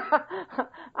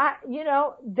 You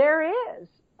know, there is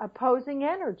opposing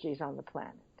energies on the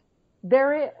planet.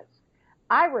 There is.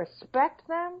 I respect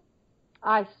them.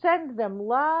 I send them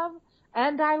love.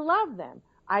 And I love them.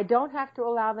 I don't have to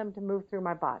allow them to move through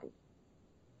my body.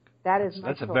 That's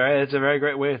a very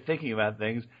great way of thinking about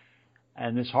things.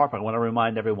 And Ms. Harper, I want to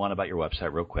remind everyone about your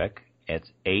website real quick.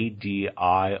 It's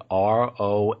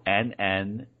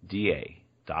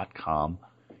ADIRONNDA.com.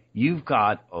 You've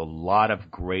got a lot of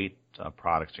great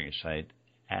products on your site.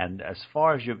 And as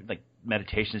far as your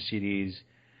meditation CDs,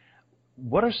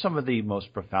 what are some of the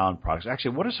most profound products?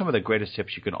 Actually, what are some of the greatest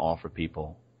tips you can offer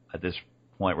people at this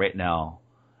point right now,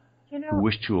 you know, who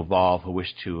wish to evolve, who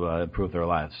wish to improve their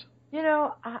lives? You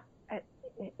know,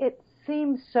 it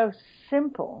seems so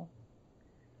simple,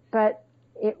 but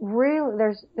it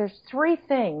really there's three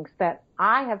things that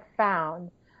I have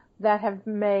found that have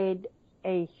made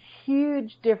a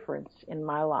huge difference in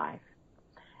my life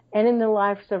and in the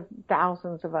lives of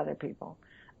thousands of other people.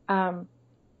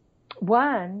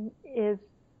 One is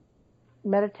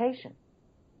meditation.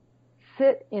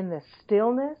 Sit in the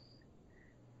stillness.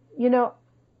 You know,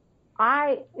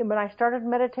 when I started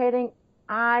meditating,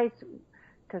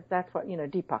 because that's what, you know,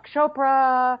 Deepak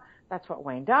Chopra, that's what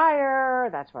Wayne Dyer,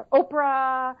 that's what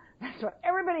Oprah, that's what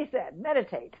everybody said,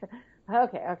 meditate.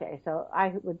 Okay, so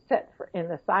I would sit in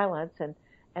the silence, and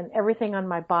everything on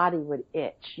my body would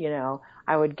itch, you know.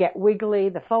 I would get wiggly,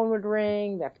 the phone would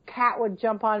ring, the cat would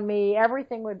jump on me,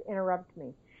 everything would interrupt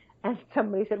me. And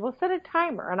somebody said, well, set a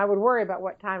timer, and I would worry about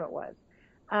what time it was.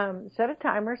 Set a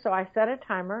timer, so I set a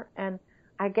timer, and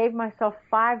I gave myself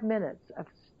 5 minutes of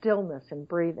stillness and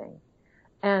breathing.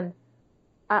 And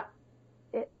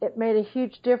it made a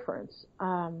huge difference.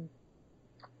 And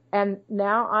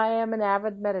now I am an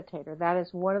avid meditator. That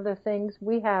is one of the things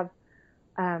we have.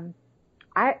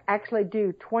 I actually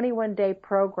do 21-day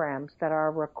programs that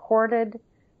are recorded,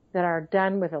 that are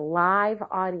done with a live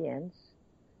audience,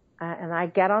 and I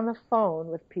get on the phone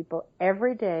with people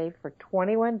every day for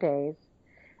 21 days,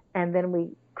 and then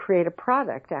we create a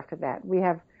product after that. We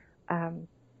have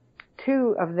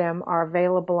 2 of them are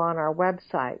available on our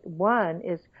website. One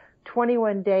is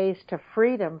 21 Days to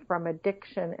Freedom from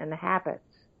Addiction and Habits,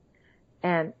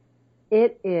 and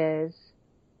it is,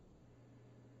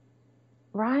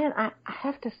 Ryan, I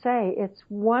have to say, it's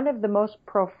one of the most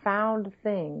profound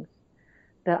things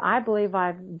that I believe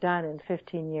I've done in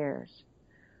 15 years.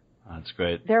 That's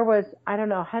great. There was, I don't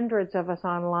know, hundreds of us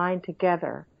online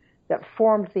together that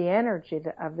formed the energy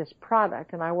of this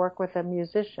product, and I work with a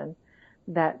musician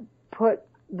that put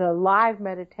the live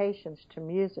meditations to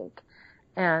music.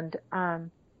 And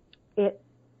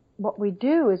what we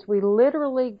do is we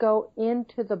literally go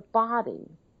into the body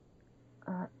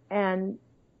and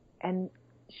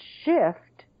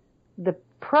shift the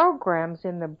programs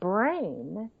in the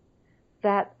brain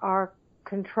that are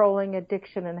controlling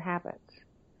addiction and habits.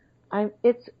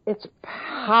 It's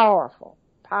powerful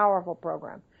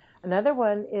program. Another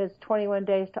one is 21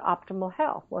 Days to Optimal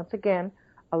Health. Once again,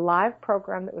 a live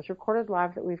program that was recorded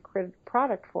live that we've created a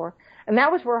product for. And that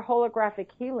was where holographic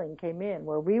healing came in,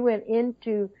 where we went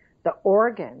into the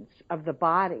organs of the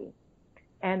body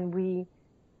and we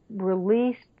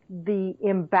released the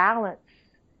imbalance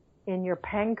in your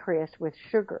pancreas with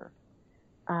sugar.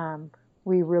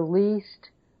 We released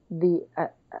the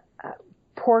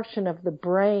portion of the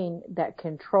brain that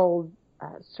controlled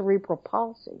cerebral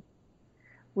palsy.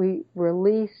 We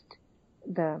released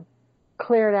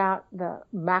cleared out the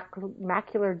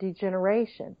macular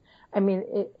degeneration. I mean,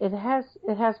 it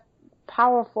has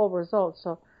powerful results.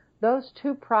 So those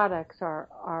 2 products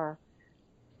are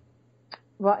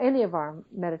well, any of our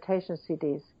meditation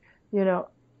CDs. You know,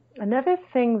 another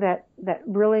thing that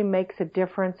really makes a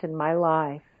difference in my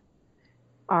life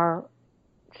are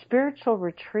spiritual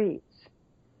retreats.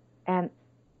 And,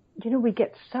 you know, we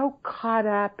get so caught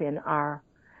up in our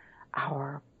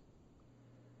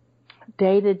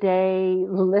day-to-day,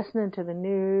 listening to the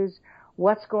news,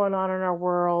 what's going on in our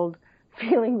world,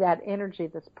 feeling that energy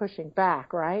that's pushing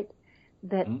back, right?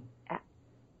 That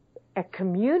a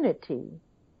community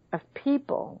of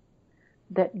people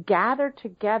that gather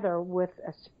together with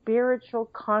a spiritual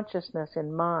consciousness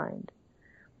in mind,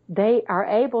 they are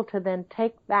able to then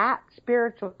take that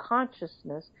spiritual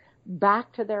consciousness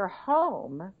back to their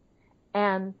home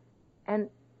and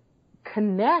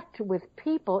connect with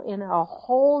people in a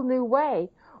whole new way,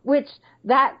 which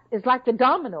that is like the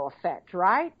domino effect,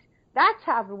 right? That's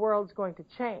how the world's going to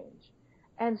change.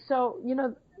 And so, you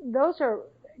know, those are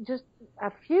just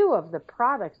a few of the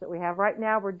products that we have. Right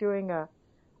now we're doing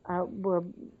I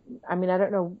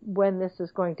don't know when this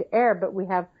is going to air, but we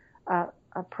have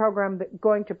a program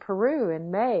going to Peru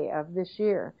in May of this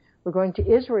year. We're going to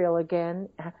Israel again.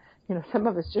 You know, some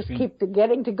of us just keep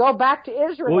getting to go back to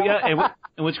Israel. Well, yeah,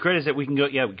 and what's great is that we can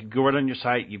go right on your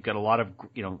site. You've got a lot of,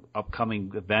 you know,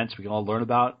 upcoming events we can all learn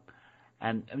about.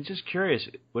 And I'm just curious,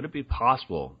 would it be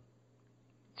possible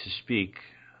to speak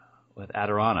with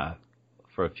Adironnda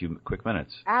for a few quick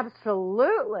minutes?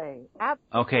 Absolutely.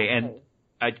 Okay, and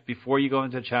before you go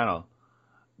into the channel,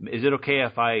 is it okay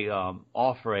if I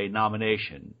offer a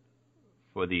nomination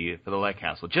for the Light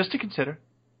Council, just to consider?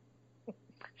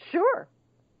 Sure.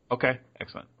 Okay,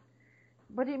 excellent.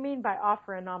 What do you mean by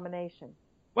offer a nomination?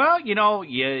 Well,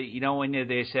 when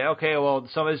they say, okay, well,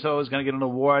 so-and-so is going to get an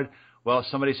award. Well, if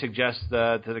somebody suggests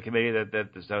to the committee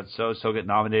that so get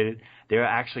nominated, there are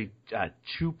actually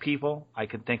 2 people I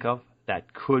can think of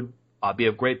that could be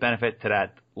of great benefit to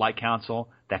that Light Council,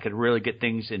 that could really get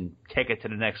things and take it to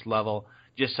the next level.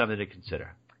 Just something to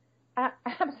consider.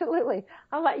 Absolutely.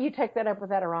 I'll let you take that up with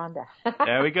Adironnda.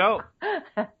 There we go.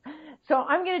 So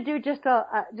I'm going to do just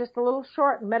a little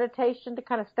short meditation to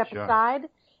kind of step aside,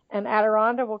 and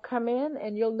Adironnda will come in,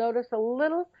 and you'll notice a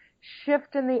little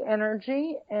shift in the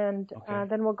energy, and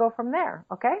then we'll go from there.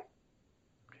 Okay?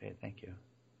 Okay, thank you.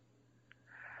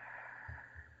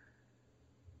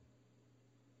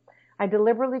 I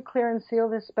deliberately clear and seal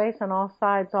this space on all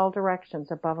sides, all directions,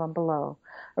 above and below,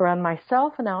 around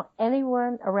myself and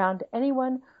around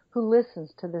anyone who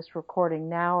listens to this recording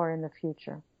now or in the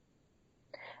future.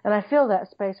 And I fill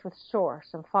that space with Source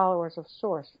and followers of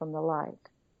Source from the light.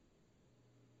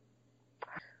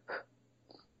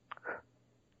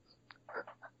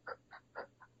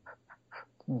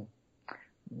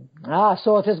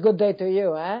 So it is good day to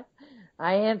you, eh?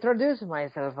 I introduce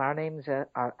myself. Our names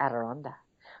are Adironnda.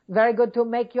 Very good to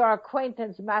make your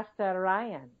acquaintance, Master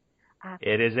Ryan.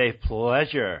 It is a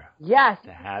pleasure Yes.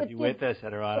 to have you with us,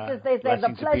 Adironnda. As they say, the Blessings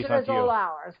and peace pleasure is unto you. all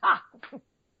ours. Ha!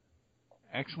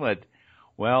 Excellent.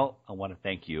 Well, I want to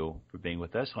thank you for being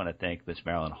with us. I want to thank Miss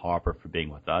Marilyn Harper for being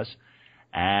with us.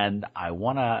 And I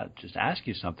want to just ask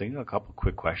you something, a couple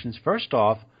quick questions. First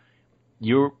off,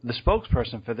 you're the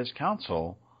spokesperson for this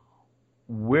council.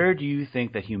 Where do you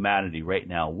think that humanity right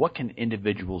now, what can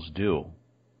individuals do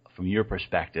from your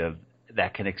perspective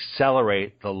that can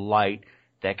accelerate the light,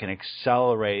 that can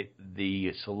accelerate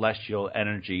the celestial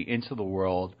energy into the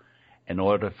world in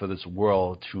order for this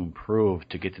world to improve,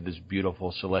 to get to this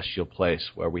beautiful celestial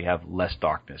place where we have less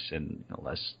darkness and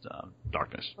less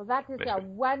darkness? Well, that is basically a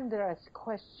wondrous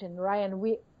question,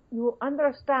 Ryan. You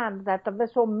understand that the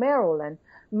vessel Marilyn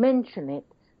mentioned it,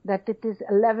 that it is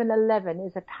 11:11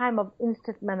 is a time of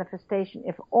instant manifestation.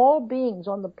 If all beings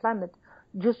on the planet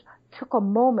just took a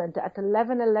moment at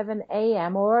 11:11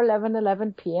 a.m. or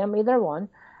 11:11 p.m., either one,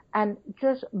 and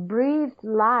just breathed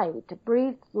light,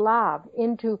 breathed love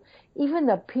into even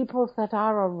the peoples that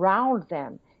are around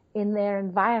them in their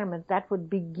environment, that would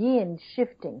begin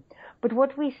shifting. But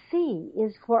what we see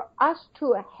is for us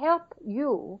to help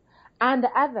you and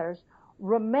others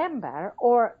remember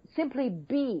or simply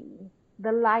be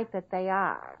the light that they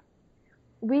are.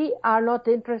 We are not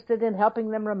interested in helping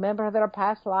them remember their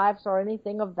past lives or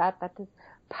anything of that. That is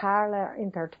parlor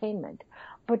entertainment.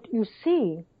 But you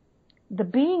see, the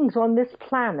beings on this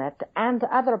planet and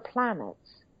other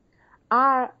planets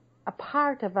are a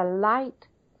part of a light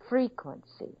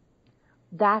frequency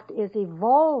that is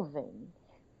evolving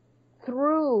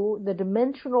through the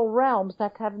dimensional realms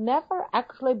that have never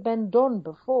actually been done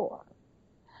before.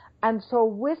 And so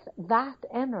with that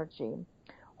energy,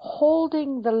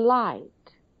 holding the light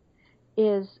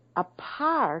is a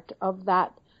part of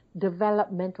that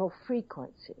developmental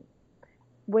frequency.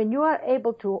 When you are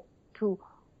able to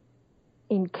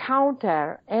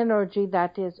encounter energy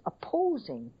that is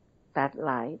opposing that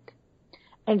light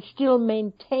and still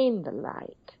maintain the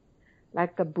light,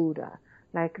 like the Buddha,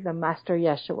 like the Master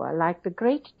Yeshua, like the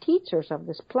great teachers of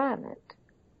this planet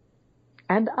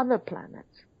and other planets,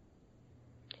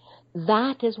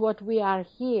 that is what we are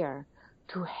here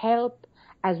to help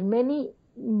as many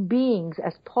beings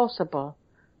as possible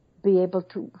be able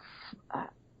to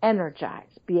energize,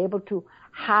 be able to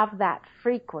have that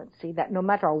frequency that no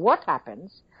matter what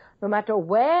happens, no matter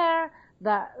where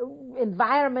the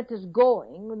environment is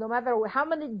going, no matter how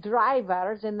many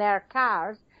drivers in their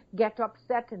cars get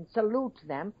upset and salute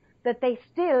them, that they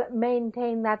still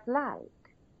maintain that light.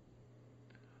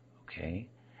 Okay.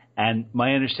 And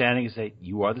my understanding is that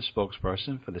you are the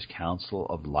spokesperson for this Council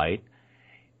of Light.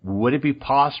 Would it be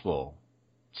possible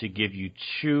to give you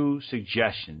 2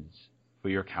 suggestions for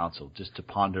your council, just to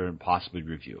ponder and possibly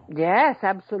review? Yes,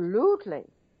 absolutely.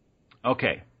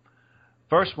 Okay.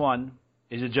 First one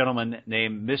is a gentleman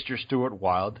named Mr. Stuart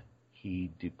Wilde.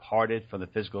 He departed from the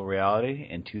physical reality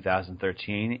in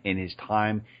 2013. In his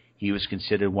time, he was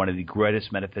considered one of the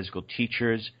greatest metaphysical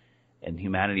teachers in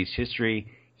humanity's history.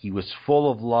 He was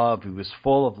full of love. He was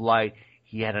full of light.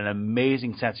 He had an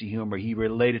amazing sense of humor. He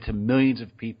related to millions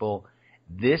of people.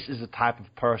 This is the type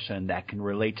of person that can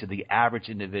relate to the average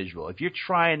individual. If you're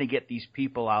trying to get these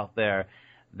people out there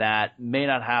that may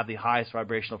not have the highest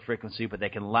vibrational frequency, but they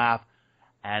can laugh,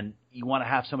 and you want to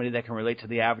have somebody that can relate to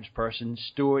the average person,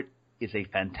 Stuart is a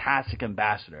fantastic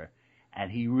ambassador,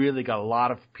 and he really got a lot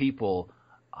of people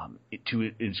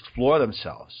to explore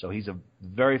themselves. So he's a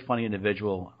very funny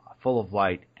individual, full of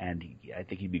light, and I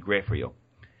think he'd be great for you.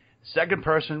 Second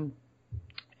person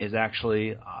is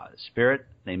actually a spirit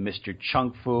named Mr.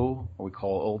 Chung Fu, or we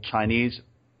call Old Chinese.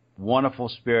 Wonderful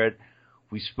spirit.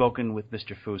 We've spoken with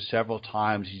Mr. Fu several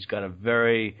times. He's got a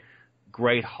very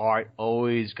great heart,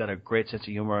 always got a great sense of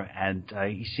humor, and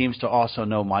he seems to also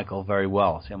know Michael very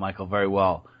well, St. Michael very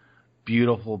well.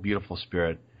 Beautiful, beautiful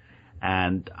spirit.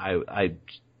 And I'd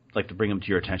like to bring him to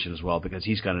your attention as well because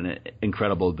he's got an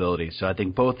incredible ability. So I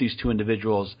think both these 2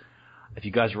 individuals, if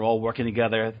you guys are all working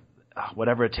together,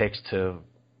 whatever it takes to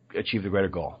achieve the greater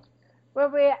goal. Well,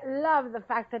 we love the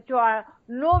fact that you are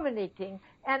nominating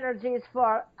energies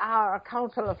for our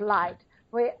Council of Light.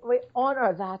 We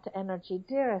honor that energy.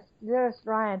 Dearest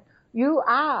Ryan, you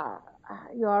are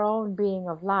your own being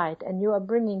of light, and you are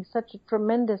bringing such a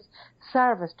tremendous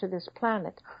service to this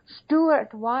planet.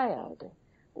 Stuart Wilde,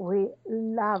 we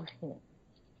love him.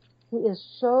 He is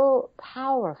so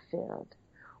power-filled.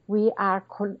 We have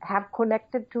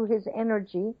connected to his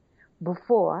energy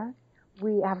before.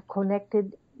 We have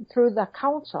connected through the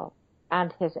council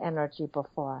and his energy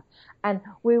before. And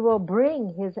we will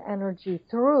bring his energy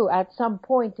through at some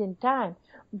point in time.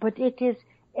 But it is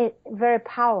very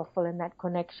powerful in that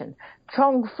connection.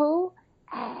 Chung Fu,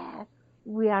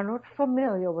 we are not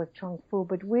familiar with Chung Fu,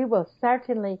 but we will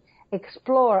certainly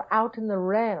explore out in the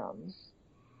realms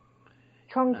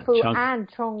Chung Fu and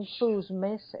Chung Fu's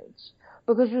message.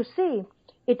 Because you see,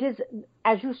 it is,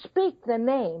 as you speak the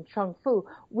name Chung Fu,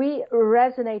 we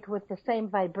resonate with the same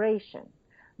vibration.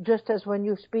 Just as when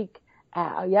you speak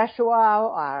Yeshua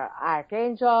or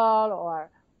Archangel or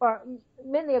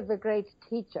many of the great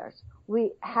teachers,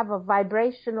 we have a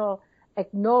vibrational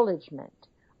acknowledgement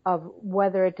of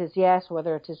whether it is yes,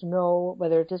 whether it is no,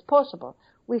 whether it is possible.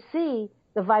 We see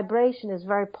the vibration is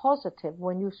very positive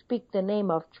when you speak the name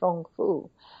of Chung Fu.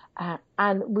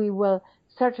 And we will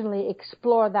certainly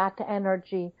explore that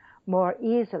energy more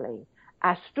easily.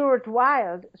 Stuart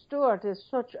Wilde, Stuart is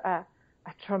such a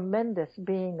tremendous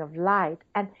being of light.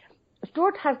 And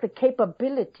Stuart has the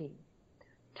capability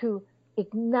to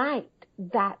ignite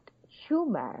that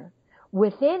humor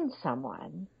within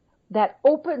someone that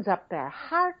opens up their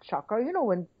heart chakra. You know,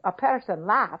 when a person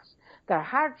laughs, their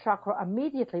heart chakra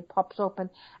immediately pops open,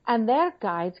 and their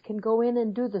guides can go in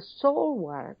and do the soul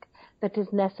work that is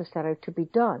necessary to be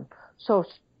done. So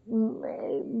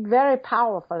very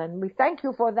powerful, and we thank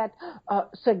you for that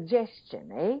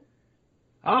suggestion, eh?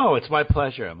 Oh, it's my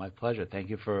pleasure. My pleasure.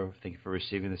 Thank you for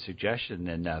receiving the suggestion,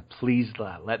 and please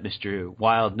let Mr.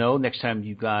 Wilde know next time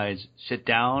you guys sit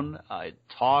down,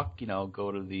 talk.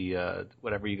 Go to the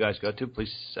whatever you guys go to.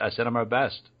 Please send him our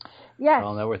best. Yes.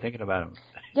 I'll know we're thinking about him.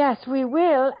 Yes, we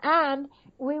will, and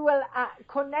we will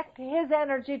connect his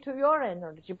energy to your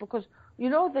energy, because you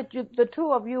know that the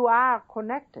two of you are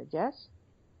connected. Yes.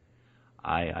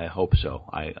 I hope so.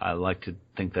 I like to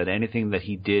think that anything that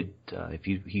he did,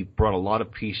 he brought a lot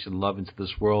of peace and love into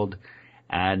this world,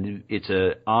 and it's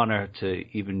an honor to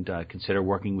even consider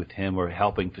working with him or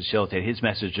helping facilitate his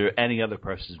message or any other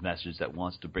person's message that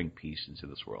wants to bring peace into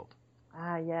this world.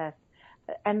 Yes.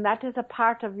 And that is a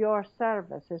part of your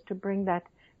service, is to bring that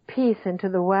peace into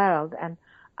the world. And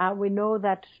we know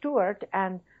that Stuart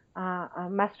and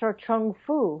Master Chung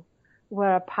Fu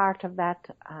were a part of that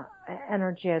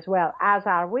energy as well, as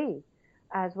are we,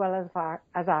 as well as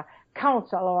our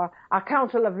council, or our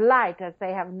council of light, as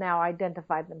they have now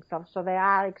identified themselves. So they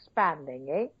are expanding,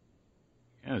 eh?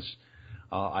 Yes.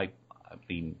 I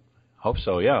hope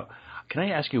so, yeah. Can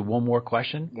I ask you one more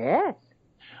question? Yes.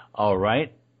 All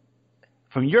right.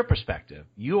 From your perspective,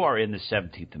 you are in the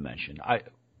 17th dimension. I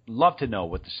love to know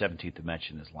what the 17th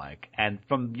dimension is like. And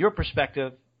from your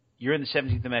perspective, you're in the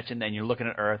 17th dimension and you're looking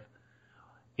at Earth.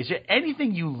 Is there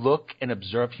anything you look and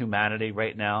observe humanity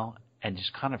right now and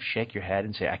just kind of shake your head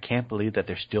and say, I can't believe that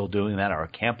they're still doing that, or I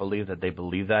can't believe that they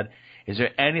believe that? Is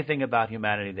there anything about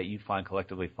humanity that you find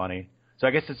collectively funny? So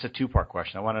I guess it's a two-part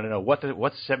question. I wanted to know what's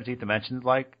the 17th dimension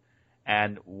like,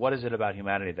 and what is it about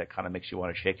humanity that kind of makes you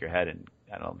want to shake your head and,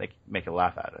 I don't know, make you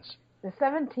laugh at us? The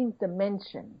 17th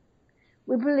dimension,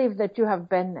 we believe that you have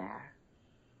been there.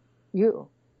 You,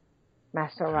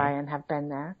 Master Ryan, have been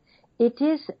there. It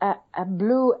is a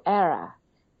blue era.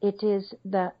 It is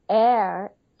the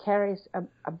air carries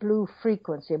a blue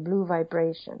frequency, a blue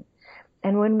vibration.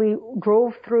 And when we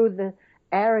drove through the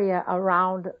area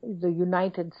around the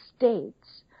United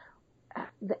States,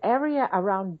 the area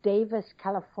around Davis,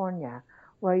 California,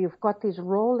 where you've got these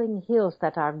rolling hills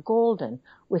that are golden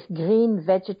with green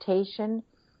vegetation,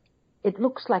 it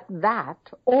looks like that,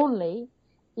 only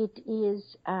it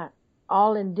is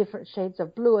all in different shades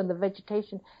of blue, and the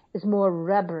vegetation is more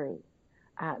rubbery.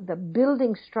 The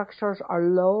building structures are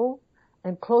low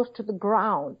and close to the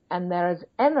ground, and there is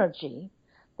energy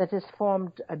that has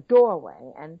formed a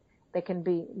doorway, and they can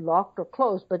be locked or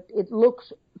closed, but it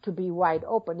looks to be wide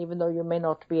open, even though you may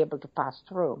not be able to pass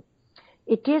through.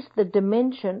 It is the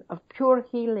dimension of pure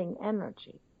healing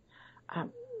energy,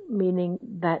 meaning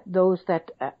that those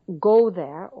that go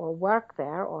there or work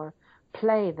there or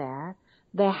play there,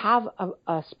 they have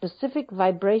a specific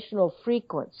vibrational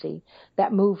frequency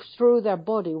that moves through their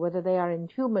body, whether they are in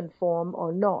human form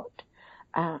or not.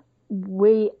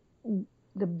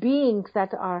 The beings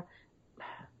that are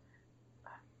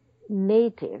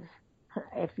native,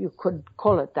 if you could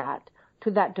call it that,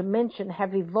 to that dimension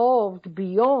have evolved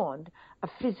beyond a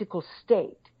physical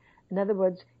state. In other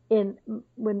words,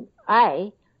 when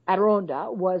I,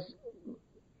 Adironnda, was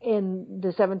in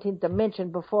the 17th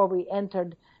dimension before we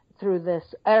entered through this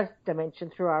earth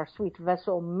dimension, through our sweet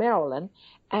vessel Marilyn,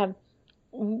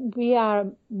 we are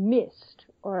mist,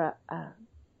 or a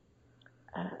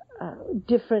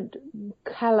different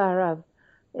color of,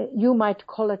 you might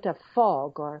call it a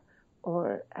fog,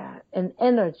 or an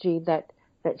energy that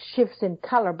shifts in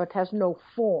color but has no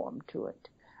form to it.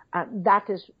 That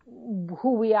is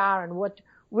who we are and what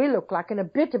we look like, and a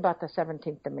bit about the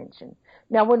 17th dimension.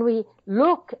 Now, when we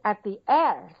look at the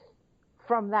Earth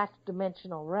from that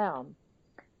dimensional realm,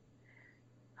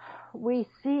 we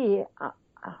see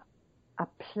a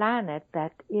planet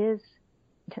that is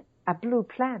a blue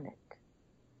planet,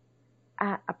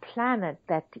 a planet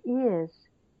that is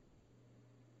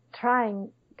trying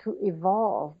to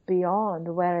evolve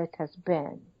beyond where it has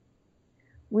been.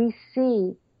 We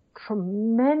see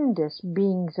tremendous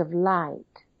beings of light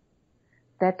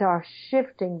that are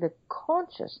shifting the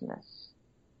consciousness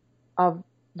of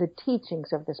the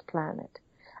teachings of this planet.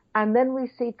 And then we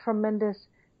see tremendous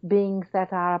beings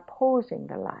that are opposing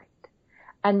the light.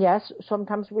 And yes,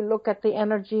 sometimes we look at the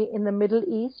energy in the Middle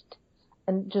East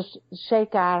and just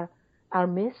shake our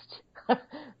mist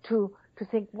to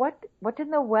think, what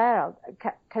in the world?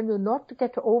 Can you not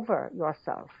get over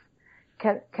yourself?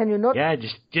 Can you not? Yeah,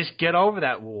 just get over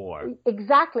that war.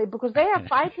 Exactly, because they are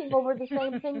fighting over the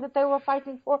same thing that they were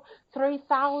fighting for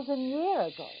 3,000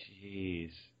 years ago.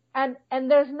 Jeez. And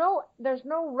there's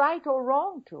no right or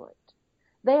wrong to it.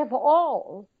 They have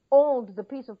all owned the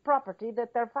piece of property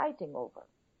that they're fighting over.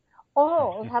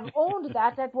 All have owned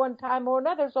that at one time or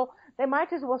another, so they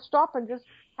might as well stop and just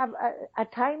have a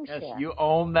timeshare. Yes, you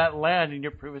own that land in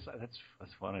your previous life.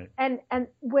 That's funny. And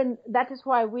when that is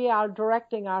why we are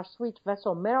directing our sweet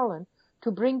vessel Marilyn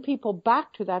to bring people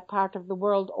back to that part of the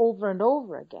world over and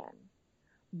over again,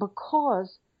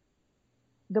 because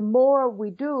the more we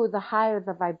do, the higher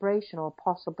the vibrational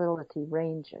possibility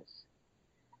ranges.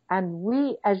 And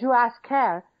we, as you ask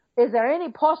her, is there any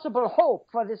possible hope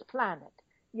for this planet?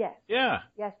 Yes. Yeah.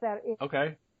 Yes, there is.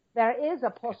 Okay. There is a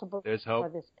possible There's hope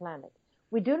hope for this planet.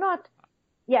 We do not,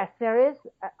 yes, there is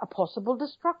a possible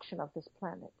destruction of this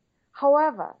planet.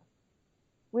 However,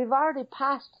 we've already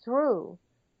passed through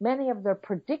many of the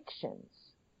predictions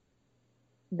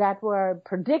that were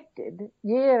predicted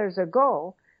years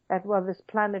ago that, well, this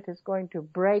planet is going to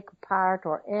break apart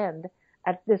or end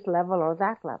at this level or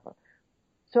that level.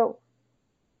 So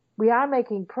we are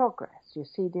making progress, you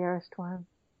see, dearest one.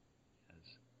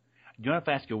 Do you want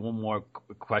to ask you one more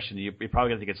question? You're probably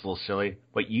going to think it's a little silly,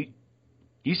 but you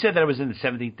said that I was in the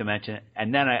 17th dimension,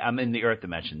 and then I'm in the Earth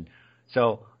dimension.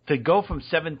 So to go from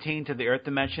 17 to the Earth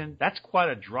dimension, that's quite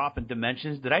a drop in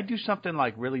dimensions. Did I do something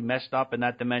like really messed up in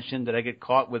that dimension? Did I get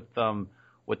caught with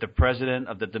the president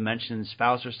of the dimension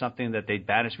spouse or something that they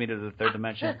banished me to the third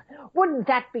dimension? Wouldn't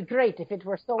that be great if it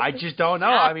were so? I just don't know.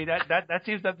 I mean, that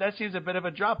seems a bit of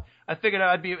a drop. I figured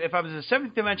I'd be, if I was in the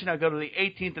 17th dimension, I'd go to the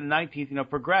 18th and 19th,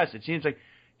 progress. It seems like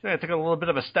I took a little bit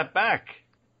of a step back.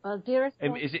 Well, dearest,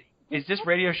 is this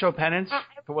radio show penance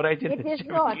for what I did? It is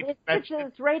not. It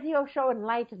is radio show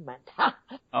enlightenment.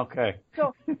 Okay.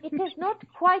 So it is not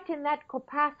quite in that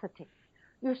capacity.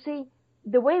 You see,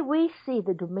 the way we see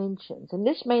the dimensions, and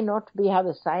this may not be how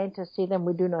the scientists see them,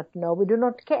 we do not know, we do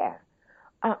not care.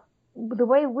 The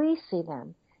way we see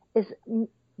them is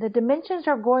the dimensions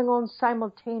are going on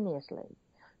simultaneously.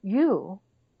 You,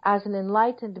 as an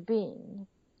enlightened being,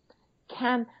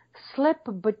 can slip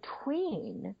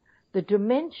between the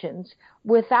dimensions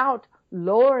without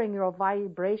lowering your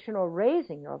vibration or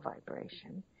raising your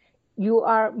vibration. You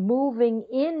are moving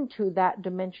into that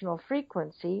dimensional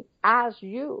frequency as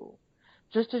you,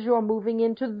 just as you're moving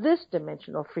into this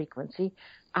dimensional frequency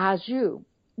as you.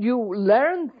 You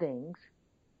learn things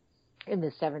in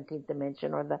the 17th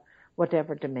dimension or the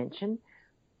whatever dimension,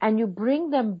 and you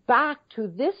bring them back to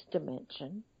this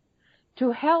dimension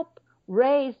to help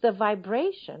raise the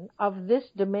vibration of this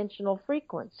dimensional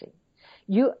frequency.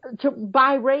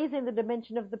 By raising the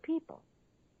dimension of the people,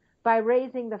 by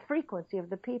raising the frequency of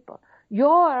the people.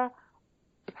 Your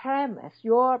premise,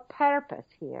 your purpose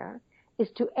here is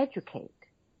to educate,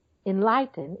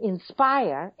 enlighten,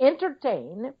 inspire,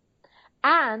 entertain,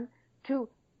 and to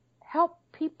help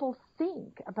people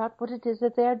think about what it is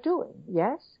that they're doing.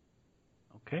 Yes?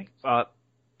 Okay.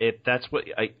 If that's what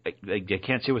I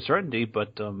can't say with certainty,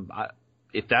 but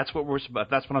if that's what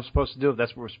I'm supposed to do, if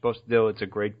that's what we're supposed to do, it's a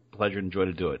great pleasure and joy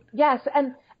to do it. Yes,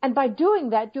 and by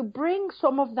doing that, you bring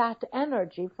some of that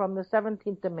energy from the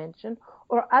 17th dimension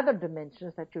or other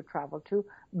dimensions that you travel to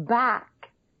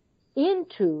back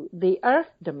into the Earth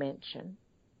dimension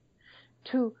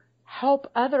to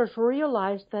help others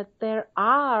realize that there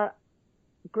are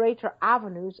greater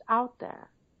avenues out there.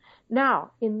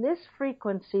 Now, in this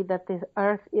frequency that the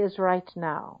Earth is right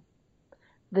now,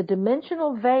 the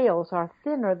dimensional veils are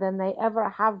thinner than they ever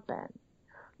have been.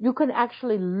 You can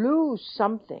actually lose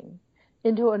something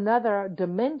into another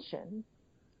dimension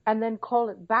and then call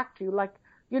it back to you. Like,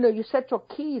 you set your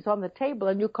keys on the table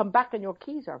and you come back and your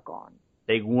keys are gone.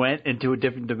 They went into a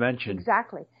different dimension.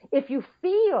 Exactly. If you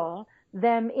feel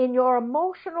them in your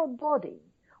emotional body,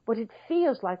 what it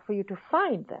feels like for you to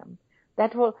find them.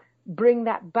 That will bring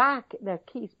that back, their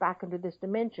keys back into this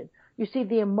dimension. You see,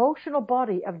 the emotional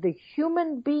body of the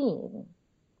human being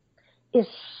is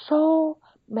so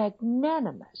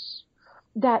magnanimous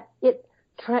that it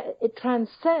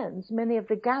transcends many of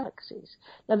the galaxies.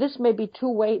 Now, this may be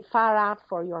too far out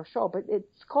for your show, but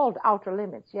it's called Outer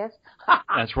Limits, yes?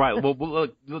 That's right. Well,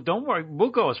 look, don't worry.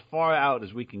 We'll go as far out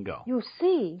as we can go. You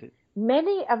see,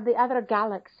 many of the other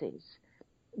galaxies,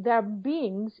 their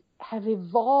beings have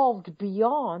evolved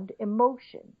beyond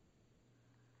emotion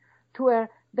to where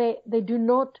they've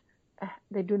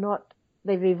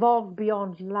evolved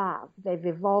beyond love. They've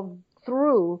evolved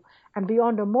through and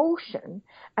beyond emotion,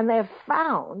 and they have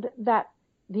found that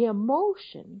the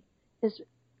emotion is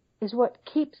what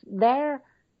keeps their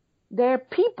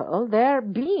people, their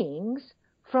beings,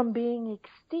 from being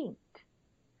extinct.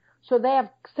 So they have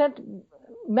sent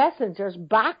messengers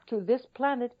back to this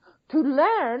planet to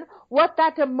learn what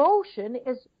that emotion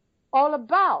is all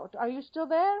about. Are you still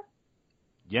there?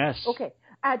 Yes. Okay.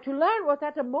 To learn what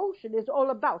that emotion is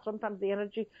all about. Sometimes the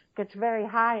energy gets very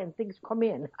high and things come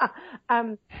in.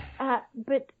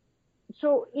 But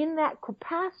so in that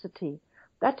capacity,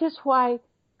 that is why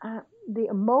the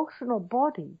emotional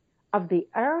body of the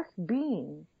earth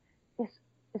being is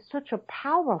such a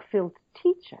power-filled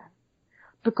teacher,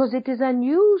 because it is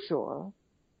unusual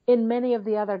in many of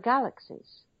the other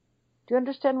galaxies. Do you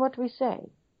understand what we say?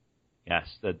 Yes,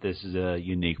 that this is a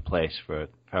unique place for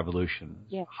evolution.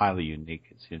 Yes. Highly unique,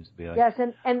 it seems to be. Like. Yes,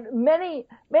 and many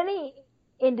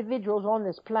individuals on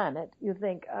this planet, you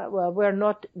think, well, we're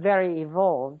not very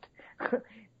evolved.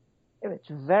 It's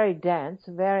very dense,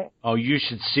 very. Oh, you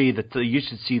should see the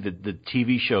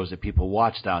TV shows that people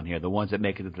watch down here, the ones that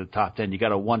make it to the top 10. You got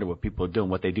to wonder what people are doing,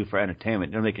 what they do for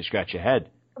entertainment. It'll make you scratch your head.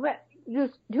 Well, do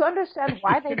you understand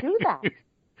why they do that?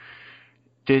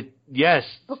 Yes,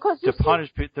 because to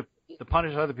punish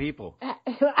other people.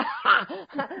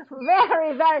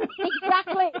 Very, very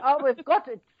exactly. Oh, we've got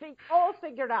it all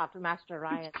figured out, Master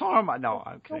Ryan. It's karma. No,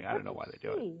 I'm kidding. I don't know why they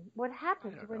do it. What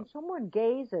happens when someone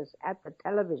gazes at the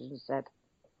television set,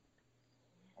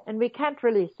 and we can't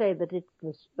really say that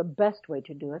it's the best way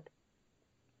to do it,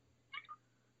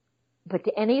 but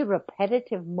any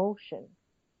repetitive motion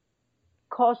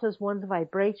causes one's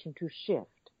vibration to shift.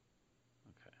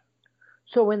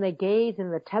 So when they gaze in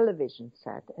the television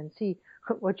set and see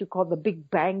what you call the Big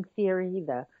Bang Theory,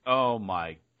 oh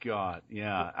my God,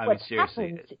 yeah, I mean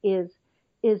seriously, what happens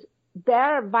is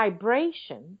their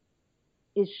vibration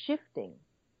is shifting,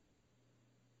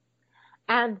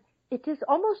 and it is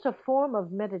almost a form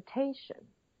of meditation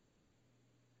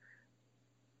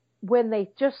when they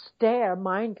just stare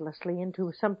mindlessly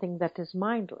into something that is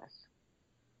mindless,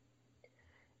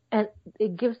 and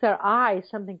it gives their eyes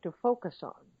something to focus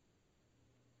on.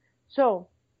 So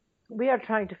we are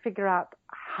trying to figure out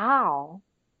how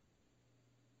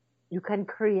you can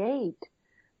create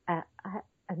a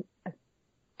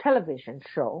television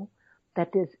show that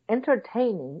is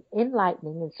entertaining,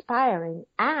 enlightening, inspiring,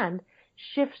 and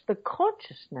shifts the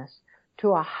consciousness to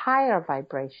a higher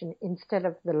vibration instead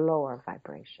of the lower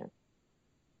vibration.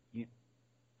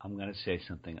 I'm going to say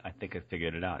something. I think I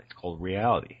figured it out. It's called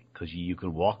reality, because you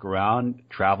can walk around,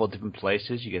 travel different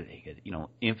places. You get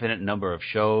infinite number of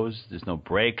shows. There's no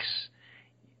breaks.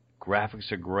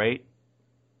 Graphics are great.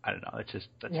 I don't know. That's just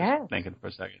thinking for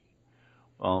a second.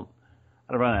 Well,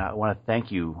 Adironnda, I want to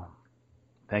thank you.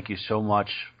 Thank you so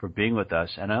much for being with us.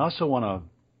 And I also want to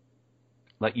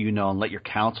let you know and let your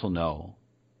council know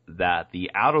that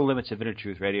the Outer Limits of Inner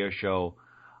Truth radio show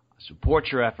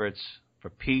supports your efforts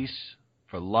for peace,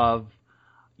 for love.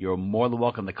 You're more than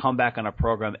welcome to come back on our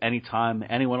program anytime.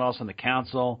 Anyone else on the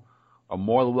council are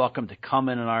more than welcome to come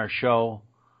in on our show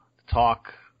to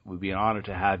talk. It would be an honor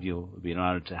to have you. It would be an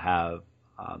honor to have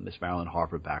Miss Marilyn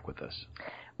Harper back with us.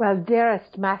 Well,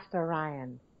 dearest Master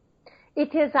Ryan,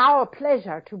 it is our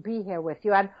pleasure to be here with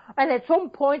you. And at some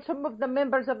point, some of the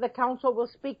members of the council will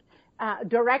speak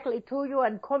directly to you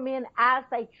and come in as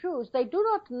they choose. They do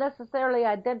not necessarily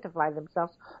identify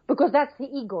themselves, because that's the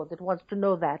ego that wants to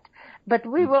know that. But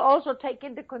we will also take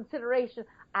into consideration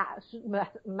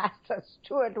Master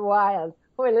Stuart Wilde.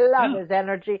 We love his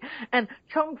energy. And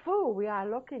Chung Fu, we are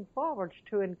looking forward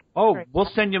to.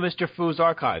 We'll send you Mr. Fu's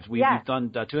archives. We've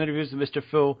done 2 interviews with Mr.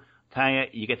 Fu. Tanya,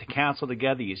 you get the council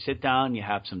together, you sit down, you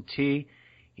have some tea.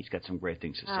 He's got some great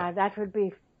things to say. That would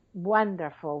be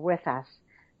wonderful with us.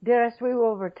 Dearest, we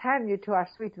will return you to our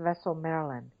sweet vessel,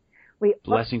 Marilyn.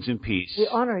 Blessings and peace. We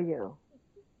honor you.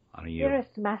 Honor you.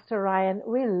 Dearest Master Ryan,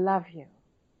 we love you.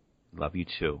 Love you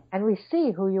too. And we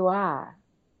see who you are.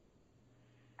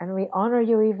 And we honor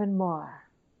you even more.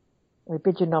 We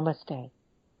bid you namaste.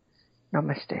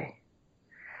 Namaste.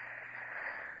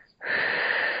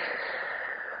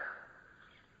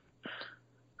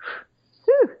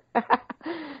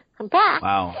 I'm back.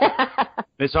 Wow.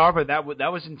 Miss Harper, that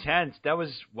was intense. That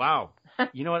was, wow.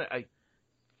 You know what?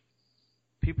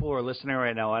 People who are listening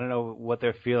right now, I don't know what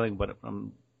they're feeling, but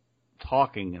I'm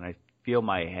talking and I feel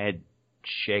my head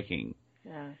shaking.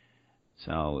 Yeah.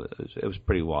 So it was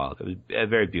pretty wild. It was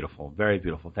very beautiful, very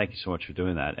beautiful. Thank you so much for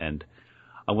doing that. And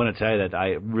I want to tell you that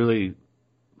I really,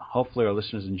 hopefully our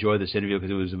listeners enjoyed this interview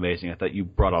because it was amazing. I thought you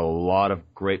brought a lot of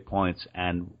great points,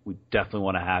 and we definitely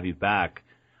want to have you back.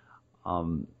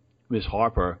 Ms.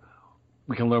 Harper,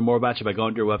 we can learn more about you by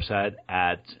going to your website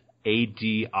at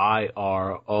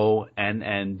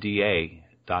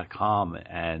adironnda.com.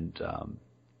 And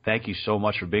thank you so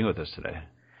much for being with us today.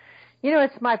 You know,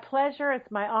 it's my pleasure. It's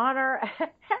my honor.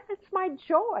 It's my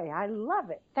joy. I love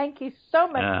it. Thank you so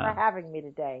much for having me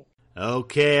today.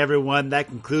 Okay, everyone, that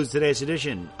concludes today's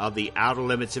edition of the Outer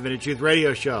Limits of Inner Truth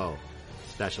Radio Show.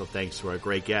 Special thanks to our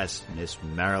great guest, Miss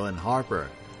Marilyn Harper.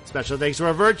 Special thanks to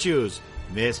our virtues,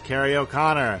 Miss Carrie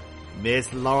O'Connor,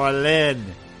 Miss Laura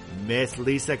Lynn, Miss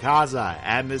Lisa Kaza,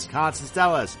 and Miss Constance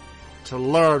Ellis. To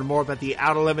learn more about the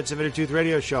Outer Limits of Inner Truth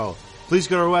Radio Show, please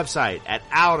go to our website at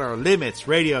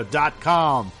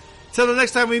outerlimitsradio.com. Till the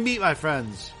next time we meet, my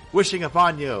friends, wishing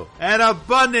upon you an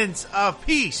abundance of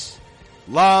peace,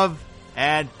 love,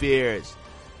 and beers.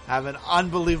 Have an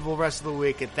unbelievable rest of the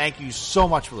week, and thank you so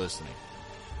much for listening.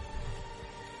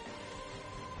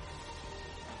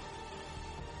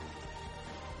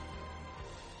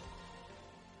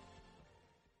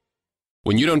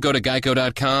 When you don't go to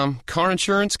Geico.com, car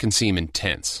insurance can seem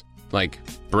intense. Like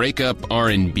breakup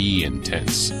R&B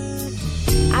intense.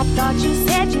 I thought you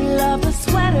said you loved the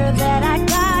sweater that I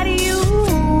got you.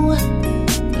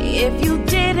 If you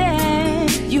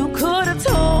didn't, you could have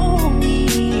told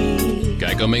me.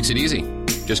 Geico makes it easy.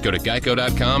 Just go to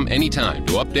Geico.com anytime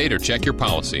to update or check your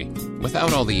policy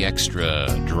without all the extra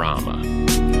drama.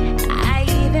 I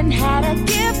even had a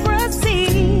gift receipt.